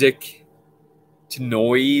experimental music to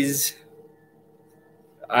noise.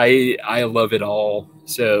 I love it all.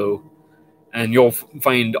 So, and you'll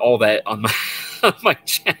find all that on my on my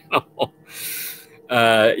channel.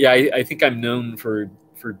 Yeah, I think I'm known for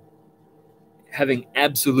having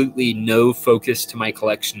absolutely no focus to my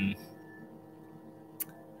collection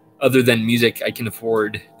other than music I can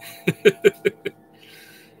afford.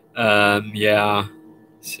 Yeah.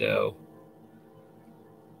 So,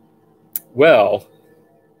 well,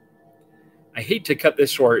 I hate to cut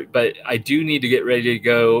this short, but I do need to get ready to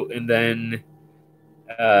go. And then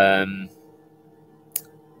I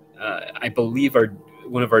believe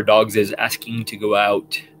one of our dogs is asking to go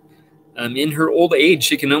out. In her old age,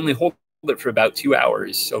 she can only hold it for about 2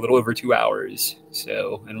 hours, a little over 2 hours.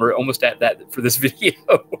 So, and we're almost at that for this video.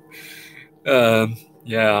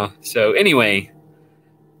 Yeah. So anyway,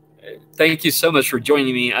 thank you so much for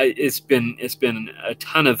joining me. It's been a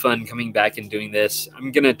ton of fun coming back and doing this.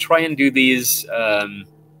 I'm gonna try and do these. I'm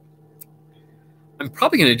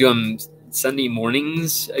probably gonna do them Sunday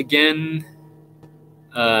mornings again.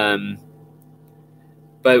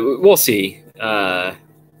 But we'll see.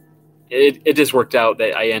 It just worked out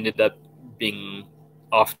that I ended up being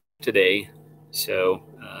off today. So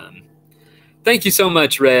thank you so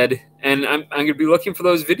much, Red. And I'm going to be looking for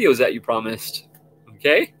those videos that you promised.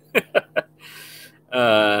 Okay?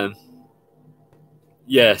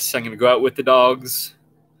 Yes, I'm going to go out with the dogs.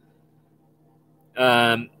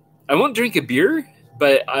 I won't drink a beer,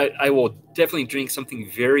 but I will definitely drink something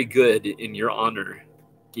very good in your honor,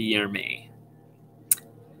 Guillerme.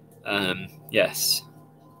 Yes.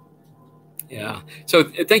 Yeah. So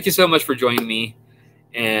thank you so much for joining me,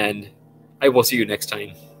 and I will see you next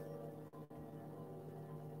time.